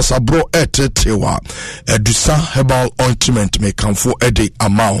twetwe sasabro etetewa Edusa Herbal Ointment me kamfo ede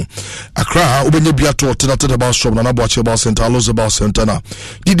amount akra obenya biato tete Herbal Shop na Nabo Herbal Center Aloz Herbal Center na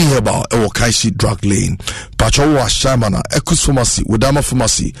Didi Herbal ewo Kaisi Drug Lane pacho wa Shamana Ekus Pharmacy Wedama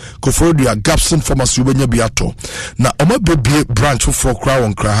Pharmacy Kofodia Gapson Pharmacy obenya biato na omabebie branch for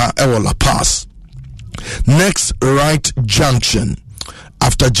Crown Kraha ewo La Paz next right junction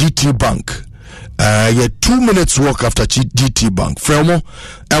after GT Bank. 2 minutes walk after GT Bank. Fremo,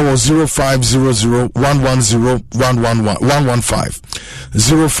 I was 0500 110 115.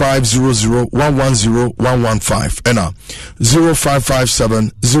 0500 110 115. And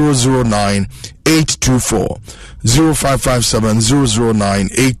 0557 009 824. 0557 009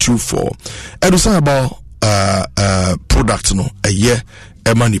 824. Edusa Herbal product no a year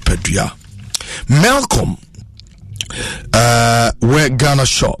emani pedria. Malcolm where Ghana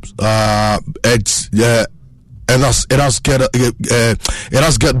shops it has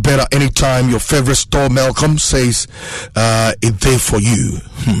get better anytime your favorite store Malcolm says it's there for you.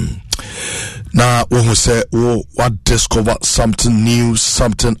 Now when we say what discover something new,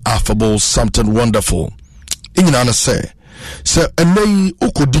 something affable, something wonderful in Ghana say so enei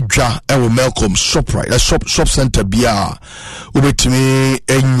okodidwa ewo Malcolm ShopRite shop center bia ubetimi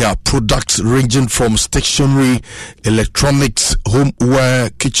enya products ranging from stationery, electronics, homeware,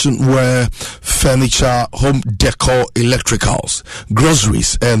 kitchenware, furniture, home decor, electricals,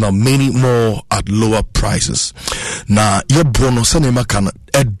 groceries and many more at lower prices. Na ye bono sanema kan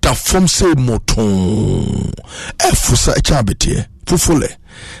edda from say moton efusa echabetie fufule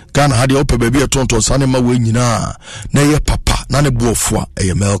Ghana had the upper baby a tonto sanema we nyina na ye papa na ne buofo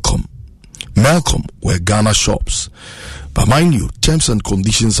a Malcolm where Ghana shops. But mind you, terms and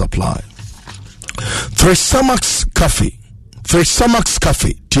conditions apply. Tresamax Cafe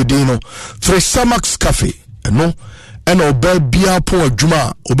Tidino Tresamax Cafe no and obey bia po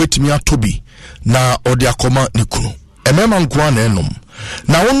adwuma obetimi atobi na ode akoma nikunu emema nkwa na enom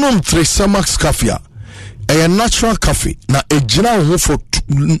na wonom Tresamax Cafe a natural coffee na ejina ho for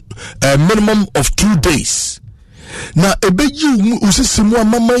a minimum of 2 days na ebeji usisimu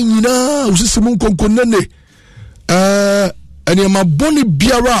amama nyina usisimu konkonene ene ma boni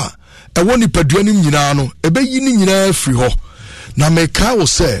biara ewoni paduani nyina no ebeyi ni nyina free ho na meka wo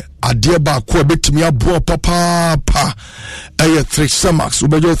se ade ba ko ebetimi abo papa eye Tresamax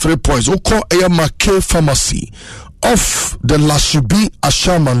ubejo 3 points uko eye Make Pharmacy off the Lashubi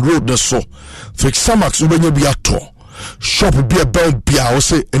Ashaman Road the so Tresamax ubenya biato shop bia bel bia o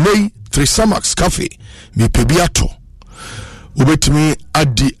se enei Tresamax Cafe mi pebiato ubetimi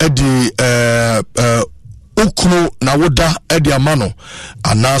adi ukunu na woda edi amano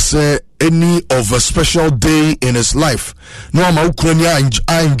anase any of a special day in his life no ama ukunu ni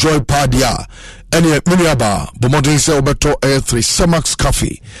I enjoy padia any miniaba bomodin se obeto Tresamax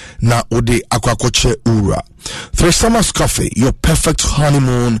Cafe na ode akwakoche ura Tresamax Cafe, your perfect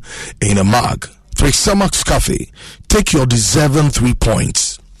honeymoon in a mug. Tresamax Cafe, take your deserving 3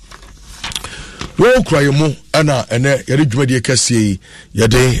 points. wo kura yemu ana ene yede dwumadi kase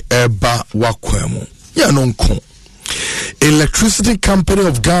yede eba wakwemu ya no nko Electricity Company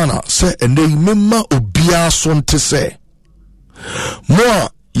of Ghana say ene mema obia so nte say mo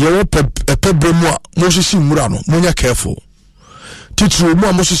yewo pebre mo mo hyehyɛ mmura no mo nya careful titru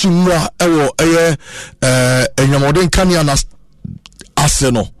mo mo hyehyɛ mmura ewo enyamode nkania na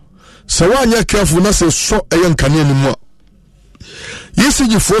ase no se wa nya careful na se so nkania ni mo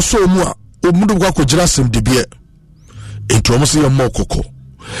yesi fo so mu a omudu kwa kojira sem debie into almost a more cocoa.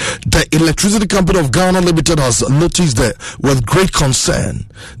 The Electricity Company of Ghana Limited has noticed that with great concern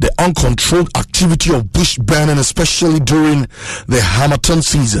the uncontrolled activity of bush burning, especially during the Harmattan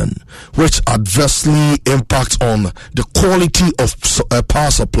season, which adversely impacts on the quality of power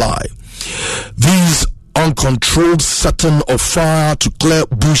supply. These uncontrolled setting of fire to clear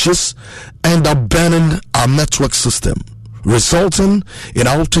bushes end up burning our network system, resulting in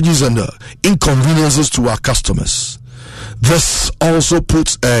outages and inconveniences to our customers. This also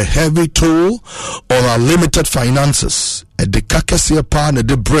puts a heavy toll on our limited finances at the Kakasia Pan and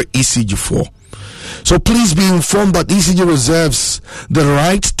the Break ECG4. So please be informed that ECG reserves the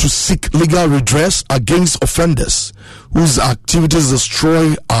right to seek legal redress against offenders whose activities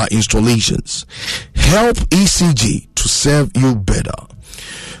destroy our installations. Help ECG to serve you better.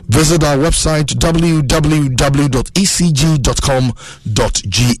 Visit our website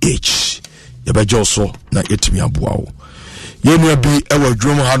www.ecg.com.gh. Yabajoso na yetimi abuawo. Yenu bi ewa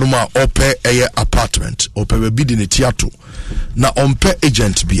drum hanuma ope eye apartment ope bi di ne tiato na ompe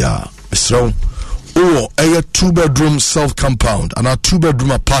agent bia esro o eye 2-bedroom self compound and a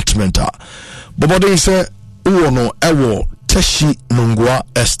 2-bedroom apartment a bobode say o no ewo Teshi Nungwa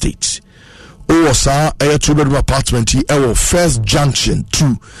Estate o sa eye 2-bedroom apartment ewo First Junction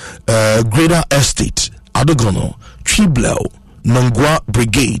to Greater Estate Adogono Tribleo Nungwa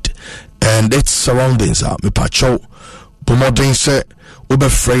Brigade and its surroundings are mepacho Pomodin say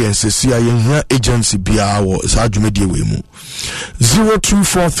Obefrey and Cecia Yen agency BR is Adjumedi Wemu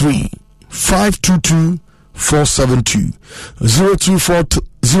 0243 522 472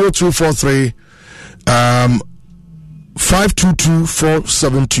 0243 522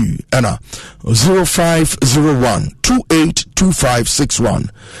 472 and 0501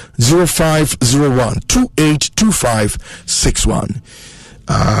 282561 0501 282561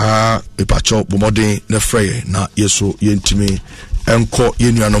 epacho bomode na frey na yeso yentimi enko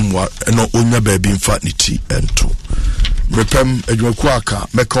yenuanom wa no onya ba bi mfa niti ento repem adwaku aka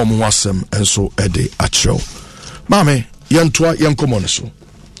meka omo wasem enso ede achro mame yentoa yenkomo ne so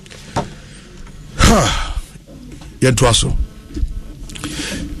yentoa so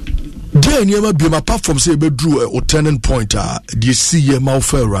dey niema bi ma platform say be drew a turning point the see ye ma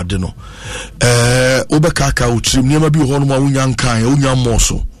ofa urade no obeka aka utrim niema bi ho no ma wonya nkan wonya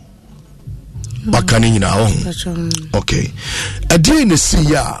moso bakani nyina ho okay dey ne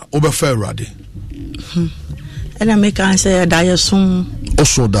see ya obefa urade ena make an say daye so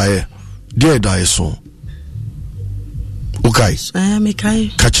oso daye dey daye so okay me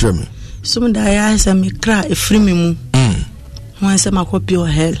kai catch me so daye say me kra efri me mu wan say makopi o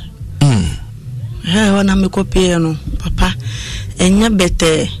hell wana me copy no papa enya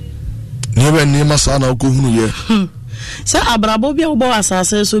bete nebe ni masa na ko hunu ye se abrabo bia wo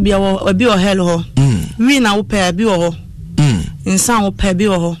asase so bia wo bi o hell ho wi na wo pa bi ho insan wo pa bi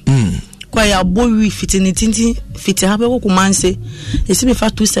ho kwa ya bo wi fitini tinti fiti ha be ko kumanse esi me fa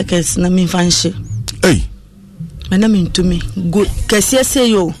 2 seconds na me fa nche mena me ntumi go kese se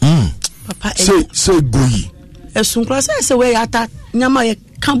yo papa say goyi esun kra se we ya ta nyama ye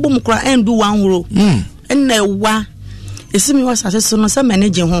kan bom kra endu wan woro enna wa esimi wa sase no se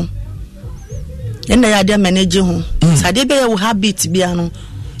manage ho enna ya de manage ho sade be ye habit bia no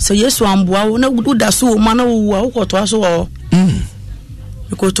se yesu amboa wo na wuda so ma na wo akoto aso wo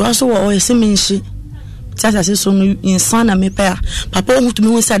akoto aso wo esimi nshi sase so no insana me pa papa wo tumi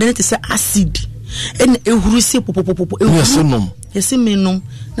wo sade ne te se acid en ehuru se popopopo ehuru esimi nom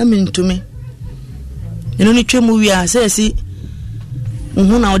na me ntumi eno ni twemu wi a se si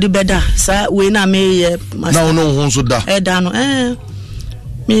na odi beda sa we na me ye na no ho so da da no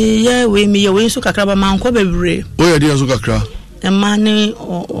me ye we so kakra ba man ko bebre o ye dey so kakra e man ni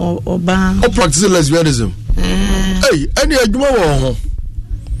oba o practice lesbianism any adwuma wo ho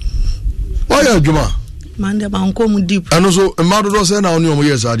why adwuma man de ban ko mu deep ano so e ma do say na oni o mo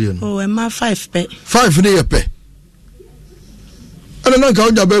yes ade no e ma 5 pe 5 ne ye pe ana na ka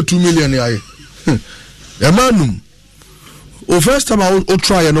o ja be 2 million ya e manum o first time I will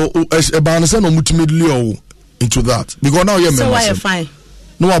try no e ba na say no mutimidly o into that because now you so why fine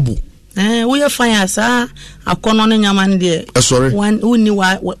no abu We are fine as a corner in your man there. Sorry. One who knew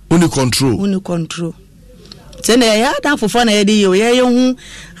only control. Send a yard down for fun, Eddie, you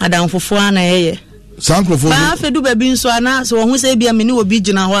are down for fun. Sanko for half a do baby so an so who say be a mini will be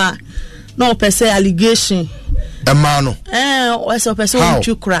general. No per se allegation. A mano. What's a person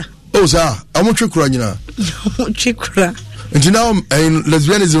chukra? Oh, sir, I want chukra. Chukra. And you know, and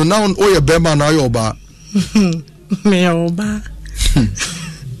lesbianism now, oh, your bema now, your bar. Me oba.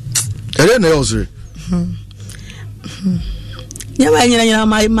 I don't know, sir. Yeah,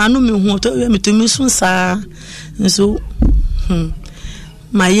 my man, who told me to miss one, sir. So,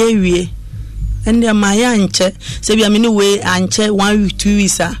 my area. And then my anche, say be a mini way anche 1 week 2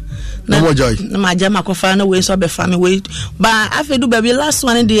 weeks, sir. No joy. My jama cofana way so be family wait. But after do baby last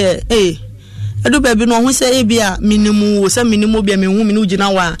one there, I do baby no who say be a minimum, some minimum be a minimum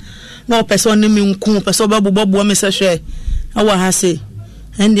jinawa. No person name kun person bobo me say awa ha say.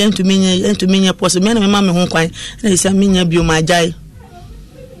 And then to me possible me na mama me ho kwan. Na say me nya bio my jai.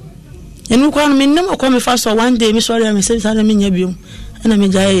 And we kwan me nem come fast one day me sorry me say me nya bio. Na me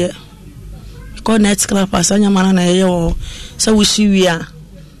jai ko net club asanya mana na ye wo say we shi wi a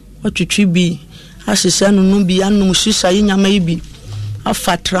otwetwe bi ahyehyɛ no no bi anum hyehyɛ yi nyama yi bi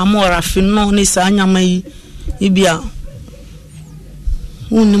afatra mo rafi no ne sa nyama yi bi a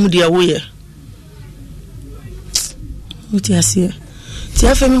unum dia wo ye uti asie ti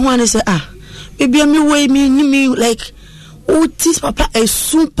afemi ho ane say baby me wey me like uti papa e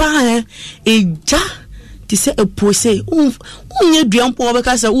super eja ti say e pose unye duampo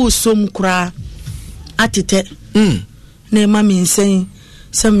obeka say wo som kura atete na ma mi nsen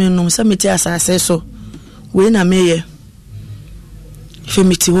semenum semeti asase so we na meye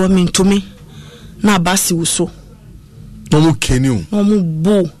femiti wo mi ntumi na basi wuso no mu keniu no mu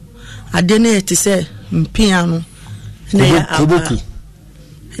bo ade na eti se mpia no na ya aboku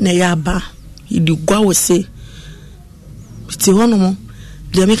na ya ba idi gwa wo se ti hono mo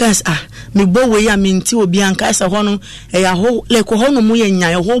de me kan me bo we ya mi nti obi anka se hono e ya ho le ko hono mu ye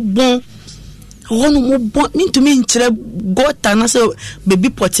nya ho bon hono mo bon mi ntumi nkyere gota na se baby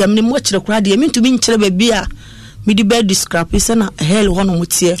potiam ni mo kyere kura de mi ntumi nkyere baby a mi di bed scrap se na hell hono mo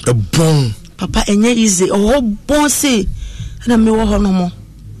tie bon papa enye easy oh bon se na me wo hono mo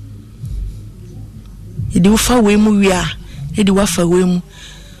idi ufa we mu wi a idi wafa we mu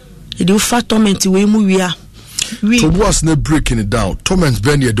idi ufa torment we mu wi a wi to was na breaking it down torment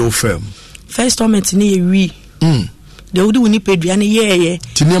ben ye do firm first torment ni ye wi de wudi woni pedua ne ye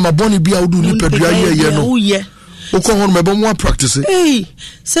tini ma boni bia wudi woni pedua ye no ukọ hono mebo mo practice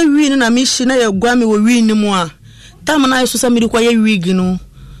se wi ni na mi shi na ye gwa mi wo wi ni mu a tam na so sa mi kwa ye wi gi no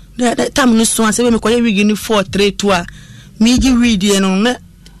tam no so se be mi kwa ye wi gi ni 432 a mi gi wi di no na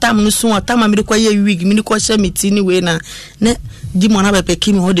tam no so tam mi kwa ye wi gi mi ni kwa sha mi ti ni we na ne di mo na be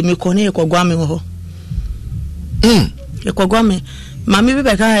peki mi ho de mi ko ne ye kwa gwa mi ho ye kwa gwa mi ma mi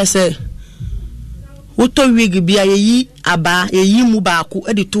be ka se uto wig bia yi aba yi mu ba ku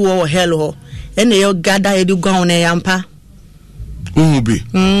edi to wo hell ho ene yo gada edi gwan na yampa bi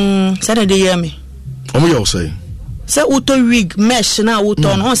say de hear me omo yo say uto wig mesh na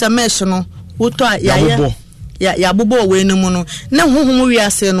uto no say mesh no uto ya bobo we ni mu no na huhum wi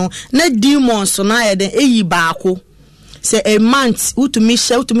ase no na demons na ya de eyi ba ku say a month utumi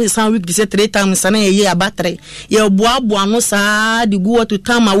san wig say 3 times na ye abattre ye boa no sa di go to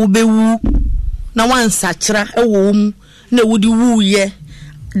time wo bewu na wan sachra ewo mu na wudi wu ye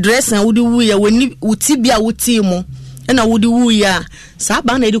dress na wudi wu ye woni uti bia wuti mu na wudi wu ya sa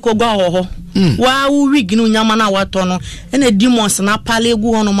ba na ediko gwa ho wa wu wig no nyama na wato no na demons na pale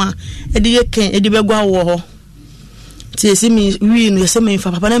gu hono ma edi ye ken edi be gwa ho ti esi mi wi no ese me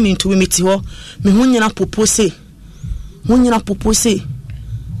fa papa na mi ntu mi ti ho me hunyina popose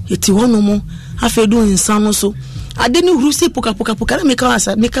eti hono mo afedu insano so ade ni hurusi poka na me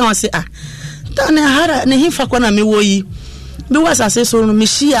kan wase tane hara ne hifa kwa na me woyi be wasase so no me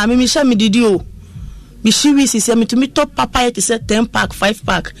shia me didi o me shi wi sisi me to me top papa yet say 10 pack 5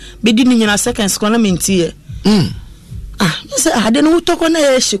 pack be di ni nyina seconds kwa na me ntie me say ade no to kwa na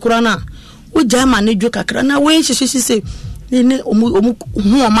ye shikura na wo jama ne dwo kakra na we hyehyehye se ne omu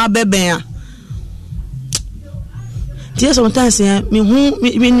hu ma beben a tie sometimes me hu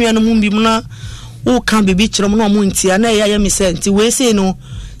me nua no mu bi mu na wo kan bibi kire mu na omu ntia na ya me say nti we say no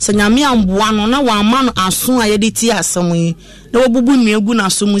sanyame amboa no na wa ma no aso a ye de ti asam yi na wobubu nuagu na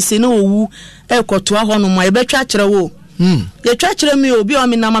aso mu se na owu ekoto a ho no ma ye betwa kire wo ye twa kire me obi o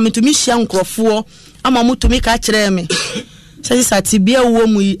me na ma me to mi hia nkrofo ama mu to mi ka kire me sai sati bia wo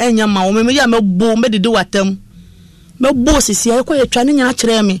mu yi enya ma wo me ya me bo me de watam me bo sisi ye ko ye twa ne nya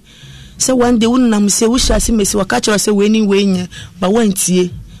kire me se one day won na me se wo hia se me se waka kire se we ni we nya ba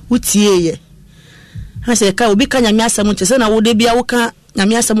wantie wutie ye ha se ka obi ka nyame asem nche se na wo de bia wo ka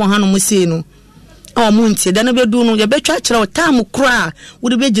nyame asem ho no musie no a mo ntie da na bedu no ye betwa kire o time kura wo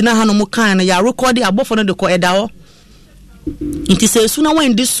de begina ha no mu kan na ya record abofo no de ko edawo nti se su na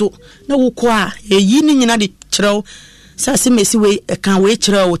wan di so na wo ko a eyi ni nyina de kire sa se mesi we kan we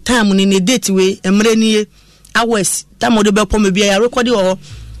kire o time ni ne date we emre ni hours time de be pom bia ya record o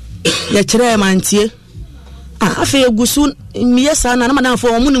ya kire ma ntie afa egusu miyesa na madam fo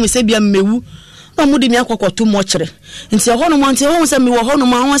omu ni se bia mmewu na mu di mi akokoto mo kire nti ho no mo nti ho se mi wo ho no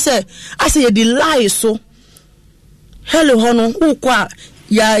ma ho se ase ye di lie so hello ho no ukwa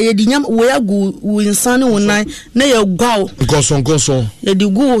ya ye di nyam we agu wo insane wonai na ye gwawo nkoso ye di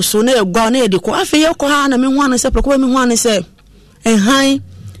gu so na ye gwawo na ye di ko afa ye ko ha na mi ho an se preko mi ho an se han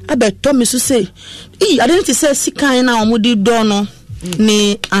abeto mi so se identity se sikan na omu di do no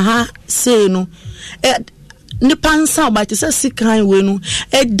ni aha se no ni pansa obati se sikan we no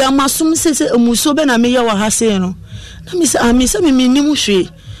edamasum se emuso be na me ye wa ha se no na mi se mi nimu hwe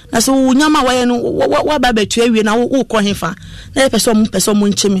na so nyama wa ye no wa ba betu awie na wo ko hefa na ye person mo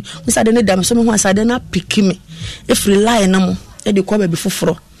nchemi mi sa de ne dam so mi ho asade na pikimi e free line na mo e de ko ba bi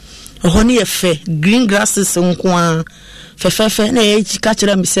foforo ho ne ye fe green grasses nko a fe na ye ka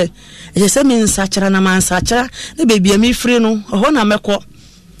kira mi se e se mi nsa kira na man sa kira na bebi mi free no ho na mekọ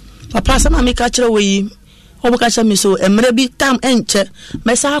papa sama mi ka kira we obo ka cha mi so emre bi tam enche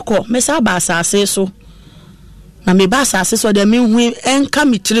mesa ba asase so na me ba asase so de mi hu enka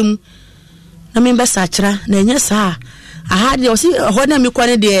mi tirim na me be sa kira na enye sa aha de o si ho na mi kwa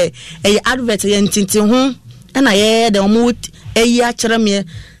ne de advert ye ntintin ho na ye de omu eyi a kira me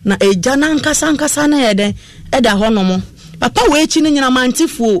na eja na nkasa na ye de da ho no mo papa we echi ni nyina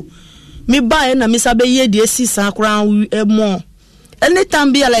mantifuo mi ba na mi sabe ye de esi sa kra mo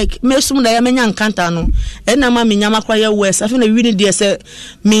anytime be like me sum da ya menya nkanta no na ma me nyama kwa ya west afi na wini de se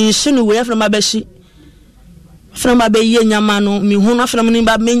me hinu we afra ma ba shi afra ma ba ye nyama no mi hu no afra me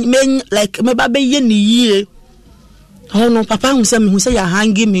ba me like me ba ba ye ni yie oh no papa hu se ya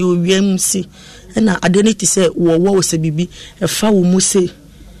hangi me owiem si na adeniti se wo se bibi e fa wo mu se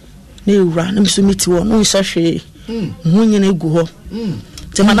na ewura na mi so miti wo no so hwe hu nyina egu ho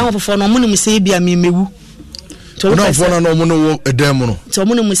te madam fofo no mu ni se bia me mewu no fona no mo no edem no to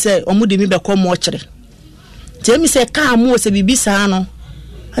mo no mu se omu de mi be ko mo kire te mi se ka mu se bibi sa no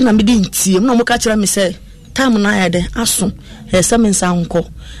ana mi di ntie mo no mo ka kire mi se tam na ya de aso e se mi nsa nko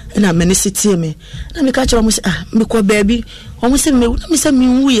na me ne sitie me na mi ka kire mo se mi ko baby omu se me na mi se mi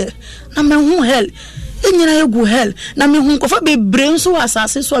wuye na me hu hell enyina egu hell na me hu ko fa be brain so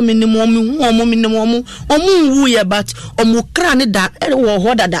asase so me ne mo wuye but omu kra ne da wo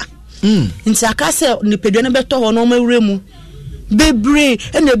ho dada nti akase ni pedwe ne beto ho no mawremu bebre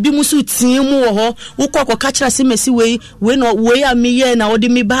na bi musu tie mu wo ho wo kokko ka kira se mesi we no we amiye na odi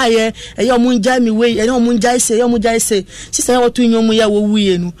mi baaye eyo mu nja mi we eyo mu nja ise sisa ya otu nyom ya wo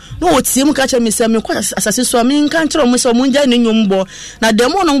wuye no no otie mu ka kira mi se mi kwa asase so mi nka kira mu se mu nja ne nyom bo na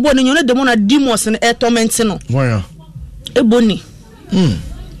demo no bo ne nyom ne demo na demons ne torment no waya eboni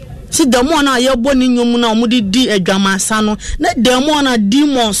si demo na ye boni nyom na omudi di adwamasa no na demo na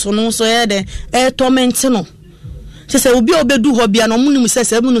demons no so ye de torment no se obi obedu ho bia no munim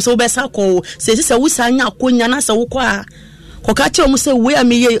se mu no se obesa ko se wusa anya akonya na se wokọ a koka che mu se we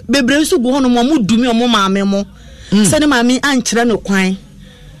ameye bebre nsu go hono mu dumi o mu maame mo se ne maame ankire no kwan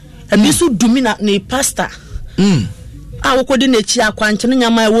abi su dumi na ne pastor a wokodi na chi akwanche no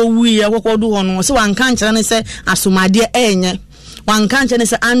nyama wo wuye kokodu hono se wanka ankire ne se asomade enye wanka ankire ne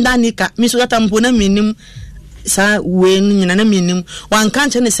se andanika mi so data mpo na minim sa we nyina na minim wanka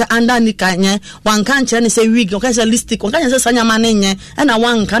nche ne se anda ni kanye wanka nche ne se wig wanka se listic wanka se sanya ma nye na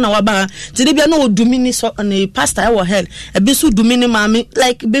wanka na waba ti de bia na odumi ni so ne pastor e wo hell e bi so dumi ni mami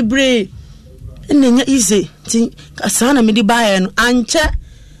like bebre enya easy ti asana me di bae no anche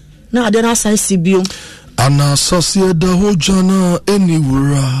na ade na sai sibio ana sosieda hojana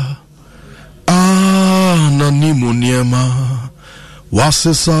eniwura na ni moniema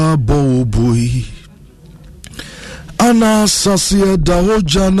wasesa bobui ana sasieda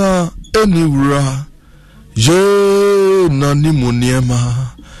hojana eniwura je na ni moniema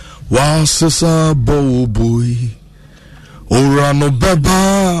wasesa bobui ora no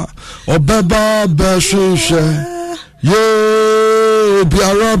beba obeba beshishe ye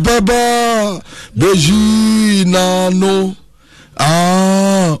biara beba beji na no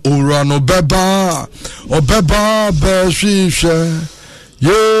ora no beba obeba beshishe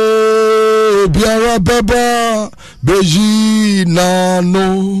ye biara beba beji na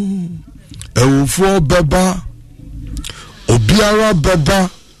no ewufo beba obiara beba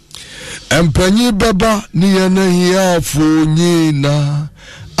empanyi beba ni ene hiafo nyina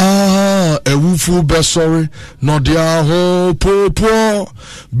ewufu be sorry no dia ho popo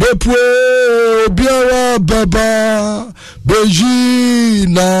bepwe biara baba beji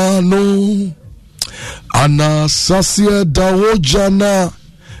na no ana sasia dawojana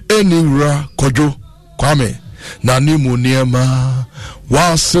enira kojo kwame na nimu niema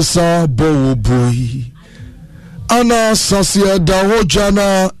wasesa bo boy ana sasia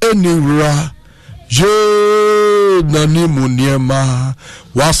dawojana enira je na nimu niema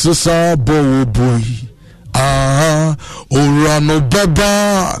wasesa bo boy orano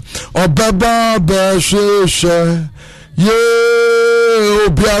beba obeba be sheshe ye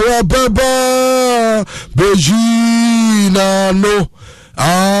obiara beba bejina no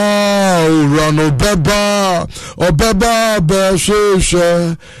orano beba obeba be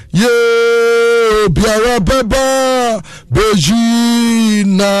sheshe ye obiara beba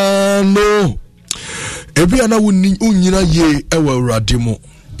bejina no ebi ana unyina ye ewe urade mu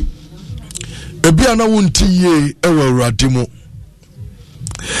ebi ana wonti ye ewe urade mu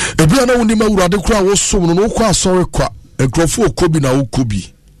ebi ana woni ma urade kura wo som no kwa asori kwa ekrofo okobi na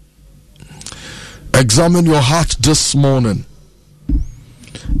okobi. Examine your heart this morning.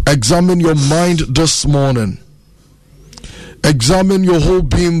 Examine your mind this morning. Examine your whole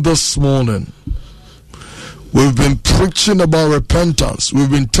being this morning. We've been preaching about repentance. We've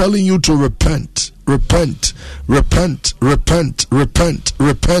been telling you to repent. Repent, repent, repent, repent,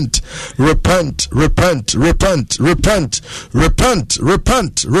 repent, repent, repent, repent, repent,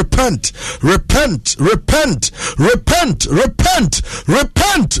 repent, repent, repent, repent, repent, repent, repent,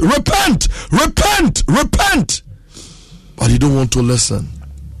 repent, repent, repent, repent. But you don't want to listen.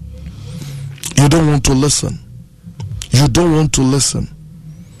 You don't want to listen. You don't want to listen.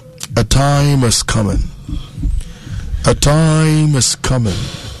 A time is coming. A time is coming.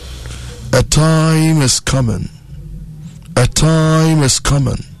 A time is coming. A time is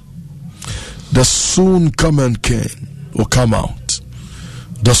coming. The soon coming King will come out.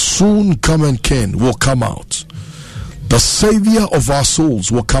 The soon coming King will come out. The Savior of our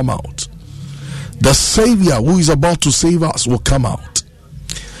souls will come out. The Savior who is about to save us will come out.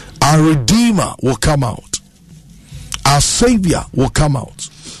 Our Redeemer will come out. Our Savior will come out.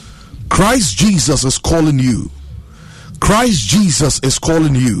 Christ Jesus is calling you. Christ Jesus is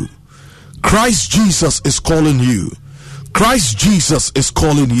calling you. Christ Jesus is calling you. Christ Jesus is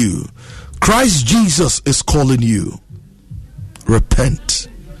calling you. Christ Jesus is calling you. Repent.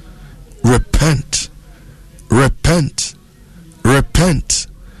 Repent. Repent. Repent.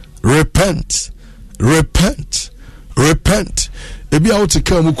 Repent. Repent. Repent. Ebi a wote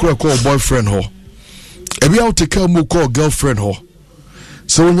ka mu kura call boyfriend ho. Ebi a wote ka mu call girlfriend ho.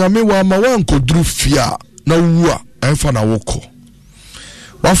 So onyame wa ma wan kodru fia na wu a enfa na woko.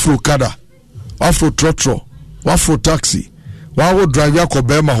 Wafro kada. Wafro trotro, wafro taxi, wawo drive yako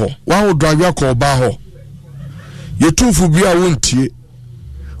bema ho, wawo drive yako ba ho. Yetufu bia wontie.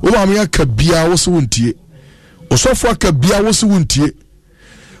 Uwa miya kabia wosu wontie. Osofwa kabia wosu wontie.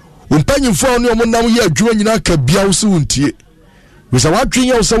 Umpanyi mfwa ni omunamu ye adwuma nyina kabia wosu wontie. Wisa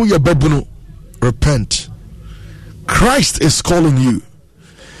watwinya wosawu ye babuno. Repent. Christ is calling you.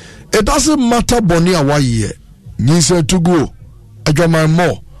 It doesn't matter boni awaye. Nyinse tugo. Adwama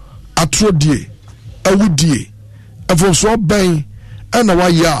mo. Atrodie. Awudie. Efo so ben na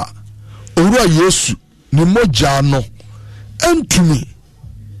waya. Owura Yesu ni moja no. Entumi.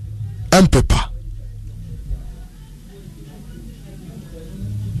 Empepa.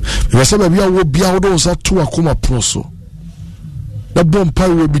 Yesa ba bia wo bia wo do sa to akoma proso. Na bompa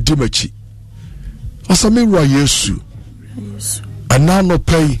we bi dimachi. Asame wura Yesu. Ana no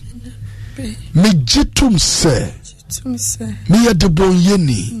pay. Me jitum se. Me ye de bon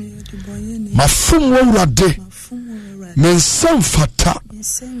yeni. Mafum wawurade mensam fata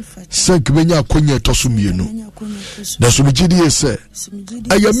sekbenya akonya tosumienu na sumijidi ese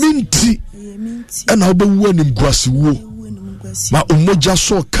ayaminti ena obewu anim gwasiwo ma umoja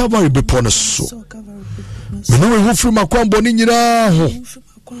so cover bepone so meno we free makwambo ni nyina ho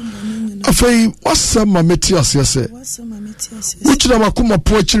afei wasama meti asese uchira makoma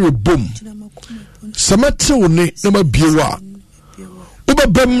po chire bom samate woni na mabiewa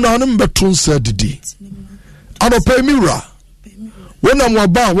ubabem na no mbeton sa didi anopa miwra wona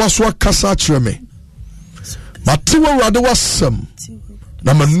mwaba waso akasa kireme matiwa wrade wasam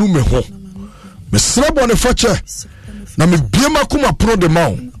na manume ho mesrabo ne fache na me biema kuma pro de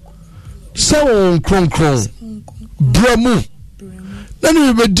maw se kronkron bramu na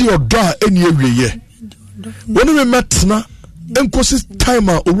ne be di oda eni awieye wona me metna enkosi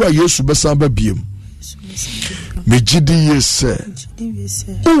time a owura Yesu besa ba biem Mejidi yese.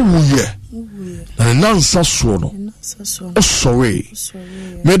 Uye. Na nansa so no. Sorry.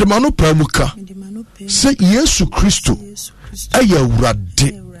 Medemano pramuka. Se Yesu Kristo eye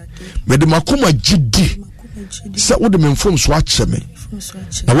awurade. Medemakoma gidi. Se wo de memfom so acheme.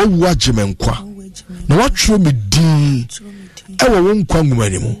 Na wawu ageme nkwa. Na watro me din. Ewo wo nkwa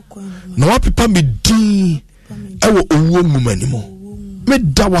ngumanimu. Na wapepa me din. Ewo owo ngumanimu. Me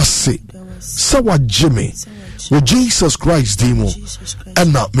dawase. Se wageme. With Jesus Christ demo.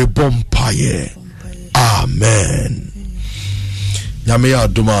 And na me bompaye. Amen. Nyame ya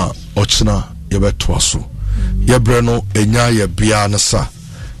aduma ochina yebetwa so. Yebre no enya ye bia na sa.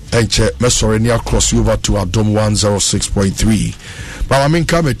 Enche mesore ni across over to Adom 106.3. But I mean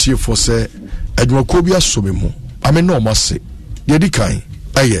come tie for say adwako bia so me mu. I mean no mase. Ye di kan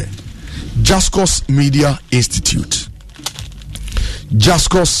aye. Jascos Media Institute.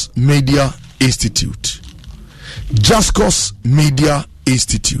 Jascos Media Institute. Jascos Media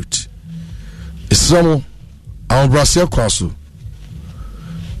Institute. Islamo Ambrasia Kwasu.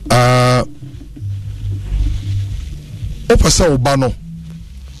 Opasa Obano.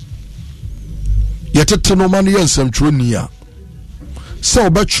 Yetete no man yensem twoni se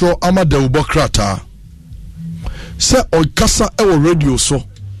obetro amada ubokrata se okasa e wo radio so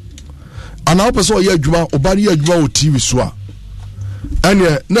ana opasa oye adwuma obari adwuma o TV so a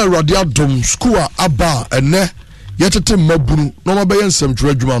ene na radio adom school aba ene yetete mabunu no mabeye nsem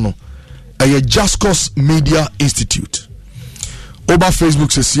twro adwuma no eye Jascos Media Institute. Oba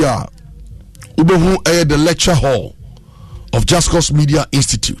Facebook sesia ubehu eye the lecture hall of Jascos Media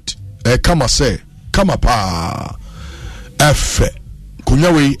Institute. Kama say kama pa efe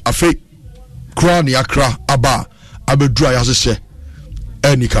kunyawe afe kra ni akra aba abedura ya hye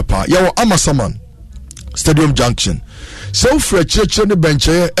eni kapa yawo Amasaman Stadium Junction so frɛ church ne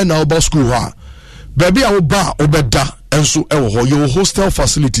benche e na oba school ha baby a oba obeda enso e wo ho your hostel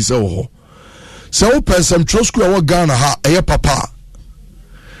facilities e wo ho so person tro school a wo Ghana ha eye papa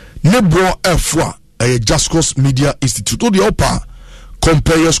ne bro efwa eye Jascos Media Institute o de opa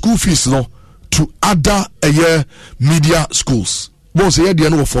compare your school fees no to other media schools. Bon say dey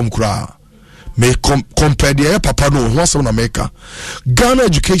no form kra. Me compare the papa no what's on America. Ghana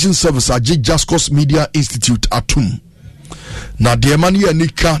Education Service Jascos Media Institute atum. Na the man here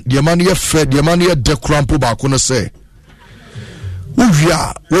nika, the man here fed, the man here de crampo ba kono say.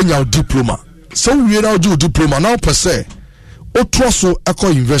 Uvia when your diploma. So we now do diploma now per se. O troso eco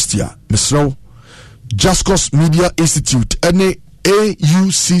university Mr. Jascos Media Institute any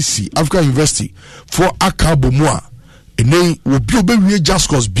AUCC African University for Akabomwa ene obi obewie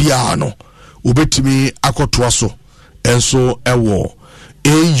Jascos bia no obetimi akotoa so enso ewo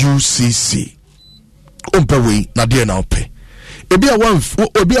AUCC ompewe na de na ope ebi a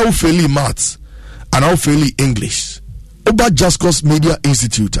wo fairly maths and wo fairly English oba Jascos Media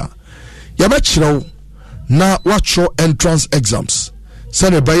Institute ya be chiro na watcho entrance exams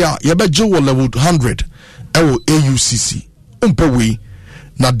sene baya ya be je level 100 ewo AUCC umpewe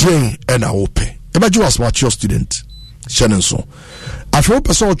na den ena ope ebajo as mature student shenenso afro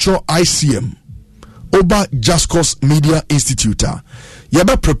person cho ICM oba Jascos Media Institute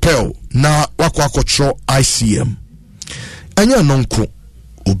yebe prepare na wakwa cho ICM enya nonko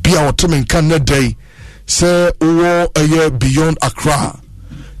obi a wotemen kan na day say wo eye beyond Accra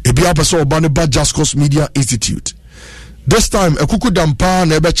ebi a person oba ne ba Jascos Media Institute this time ekuku dampa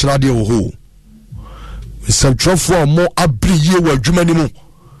na ebe kira de wo ho some trophy more abriye wa adwumani mu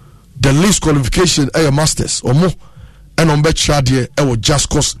the least qualification a masters or more and on bet chadie e wo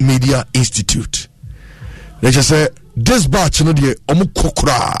Jascos Media Institute. They just say this batch no de omu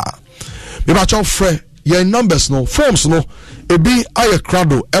kokura me ba cho frɛ your numbers no forms no ebi aye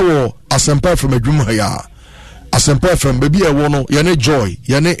crado e wo Asempa from adwum ha ya Asempa FM baby e wo no ye ne Joy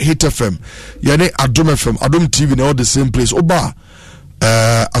ye ne Hit FM ye ne Adom FM Adom TV na all the same place oba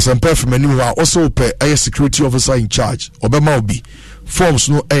Asempa from anywhere also pay a security officer in charge obema obi forms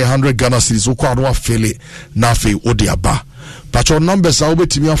no 100 Ghana cedis o kwa no afele na afi odi aba but your numbers are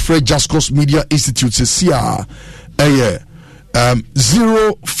obetimi afre Jascos Media Institute sia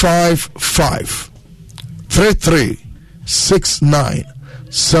 055 33 69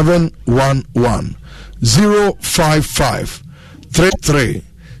 711 055 33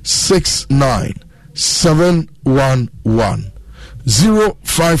 69 711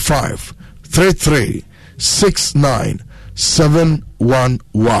 055 33 69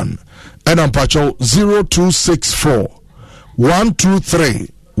 711 and I'm patcho 0264 123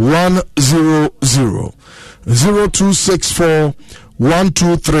 100 0264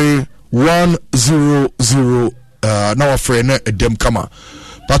 123 100 now a friend dem kama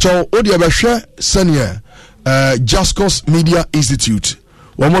patcho odi abehwe senior Jascos Media Institute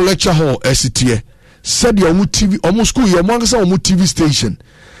wɔn lecture hall ɛsitie sɛdeɛ wɔn TV wɔn school yɛ wɔn ankasa wɔn TV station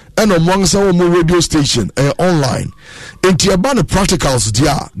ɛna wɔn ankasa wɔn radio station online nti ɛba ne practicals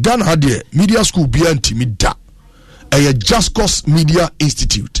deɛ Ghana ha deɛ media school bia ntimi da ɛyɛ Jascos Media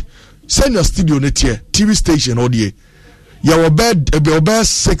Institute senior studio ne tie TV station ɔdeɛ yɛwɔ bɛɛ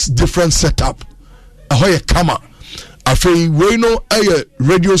 6 different setup ɛhɔ yɛ kama afei wei no ɛyɛ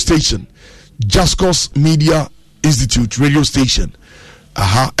radio station Jascos Media Institute radio station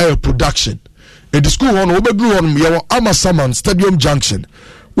production the school hɔ no wobɛduru hɔ no yɛwɔ Amasaman Stadium Junction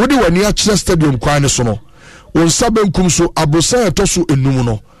wode w'ani akyerɛ stadium kwan ne so no wo nsa benkum so abrosan ɛtɔ so enum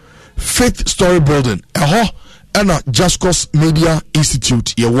no 5th story building ɛhɔ ɛna Jascos Media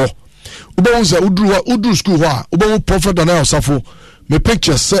Institute yɛwɔ wobɛhu sɛ woduru school hɔ a wobɛhu Prophet Daniel Osafo me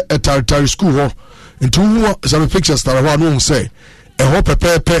pictures sɛ ɛtaretare school hɔ nti wohu sɛ me pictures tare hɔ a no wohu sɛ ɛhɔ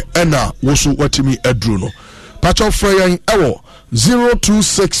pɛpɛɛpɛ ɛna wo so watumi aduru no patwɔ frɛ yɛn ɛwɔ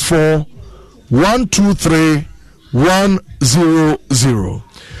 0264 123 100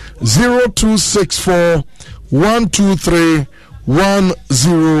 0264 123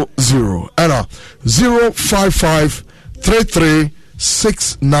 100 and 055 33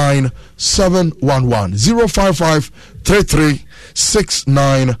 69 711 055 33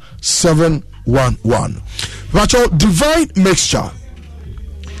 69 711. Vacho divine mixture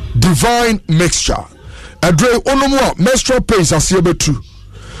adre onomwa menstrual pains asiebetu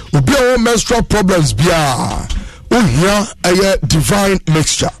obi a menstrual problems bia ohia eye divine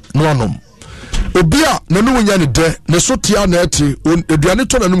mixture no anom obi a nanu wonya ne de ne sotia na ete aduane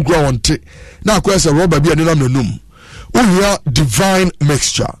to nanum gro wonte na akwese rubber bia ne nanum ohia divine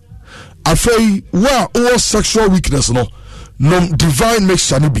mixture afei wa o sexual weakness no nom divine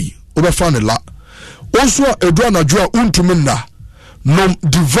mixture ne bi obefa ne la also edu anadwo a untumi na nom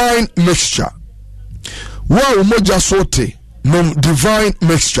divine mixture wa umoja sote nom divine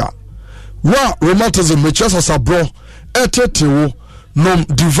mixture wa rheumatism mechasa sabro etetewo nom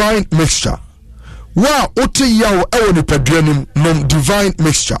divine mixture wa oti yawo ewo ni peduanim nom divine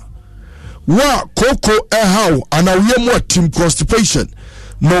mixture wa koko ehaw anawiyemu atim constipation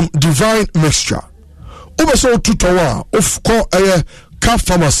nom divine mixture obeso tutowa of ko car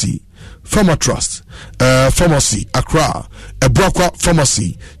pharmacy Pharmatrust Pharmacy Accra Ebrakwa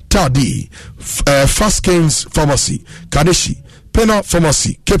Pharmacy Tadi Faskins Pharmacy Kadeshi Pena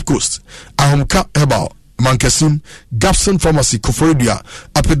Pharmacy Cape Coast Ahomka Herbal Mankesim Gapson Pharmacy Koforidua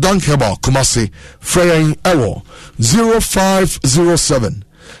Apedank Herbal Kumasi Freyain Ewo 0507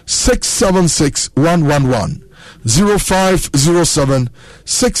 676 111 0507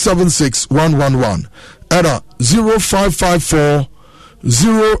 676 111 Era 0554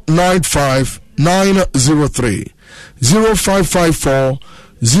 095 903 0554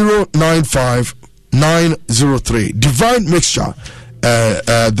 095 903 divine mixture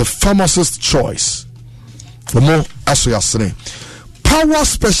the pharmacist choice for more asoyasene power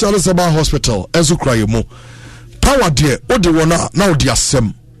specialist about hospital ezukrayemo power dear ode wona na ode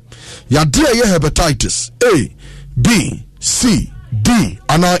asem ya dear ye hepatitis A B C D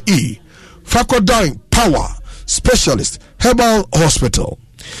and E Fakodine power specialist herbal hospital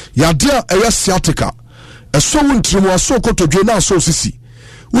yadia eya sciatica eso wuntrimu aso kotodwe na aso sisi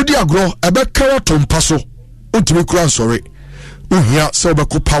wudi agro ebe kawato mpaso ontimi kura nsore uhia se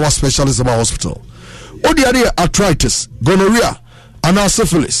obeko power specialist herbal hospital odi ade arthritis gonorrhea ana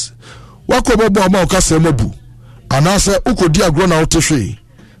syphilis wako bobo ama okase mabu ana se ukodi agro na otehwe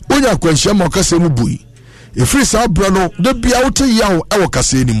onya kwanhia ma okase mubui efiri sa bra no de bia wote yawo ewo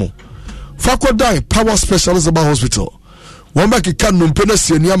kase ni mo Fakodine power specialist herbal hospital wọ́n kika numpe na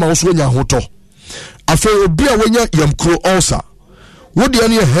siani ama woso nya hoto afa obi a wanya yamkro ulcer wodi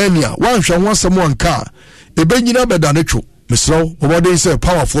ane hernia wanhwa ho asem anka ebenyina bedanetwo mesro obode say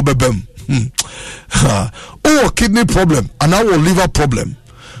powerful bebam kidney problem and our liver problem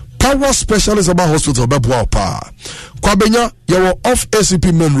power specialist herbal hospital beboa pa kwabenya yawo off ACP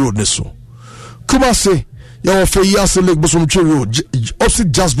main road neso Kumasi yawo Feyase Lake Bosomtwe road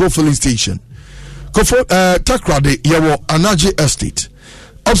opposite Jasbro filling station Kofo Takrade yawo Anaje Estate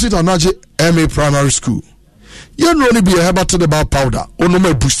opposite Anaje MA Primary School. You know only be a herbal about powder or no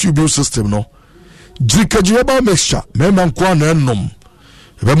me boost immune system no. Drikajuaba mixture me man kwa na nom.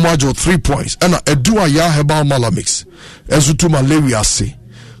 Ebe mwajo 3 points and edua ya herbal malamix. Ezutu malaria se.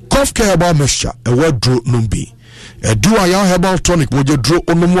 Cough care herbal mixture e word dro numbi. Edua ya herbal tonic moje dro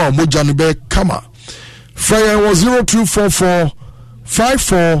onomwa moja nibe kama. Fryer was 0244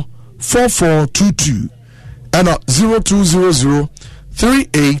 544422 and 0200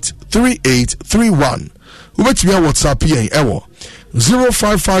 383831. Ubetimi WhatsApp yen ewo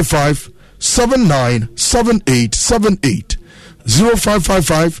 0555 797878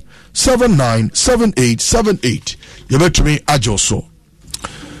 0555 797878 yɛbɛtumi agye so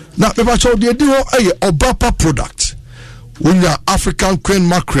na mebakyɛw deɛ di hɔ ɛyɛ Obapa product wonya African Queen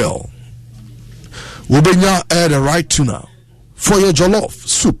Mackerel wobɛnya the right tuna for your jollof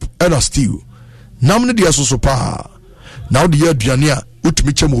soup and a stew nam ne deɛ soso paa na wode yɛ aduane a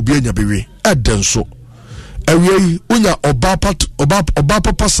wotumi kyɛm obi anya bewe ɛdɛ nso awie wonya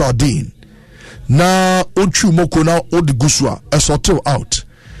Obapa sardine na otwi moko na odi gusu a esotel out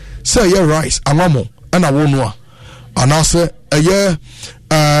say ye rice alamo na wonu a anase eye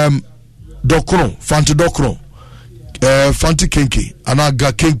dokron fanti dokron fanti kenke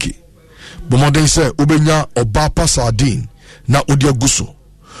anaga kenke bomoden say obenya Obapa sardine na odi agusu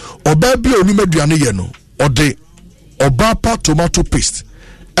oba bi oni maduane ye no ode Obapa tomato paste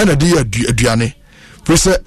na de ye aduane for say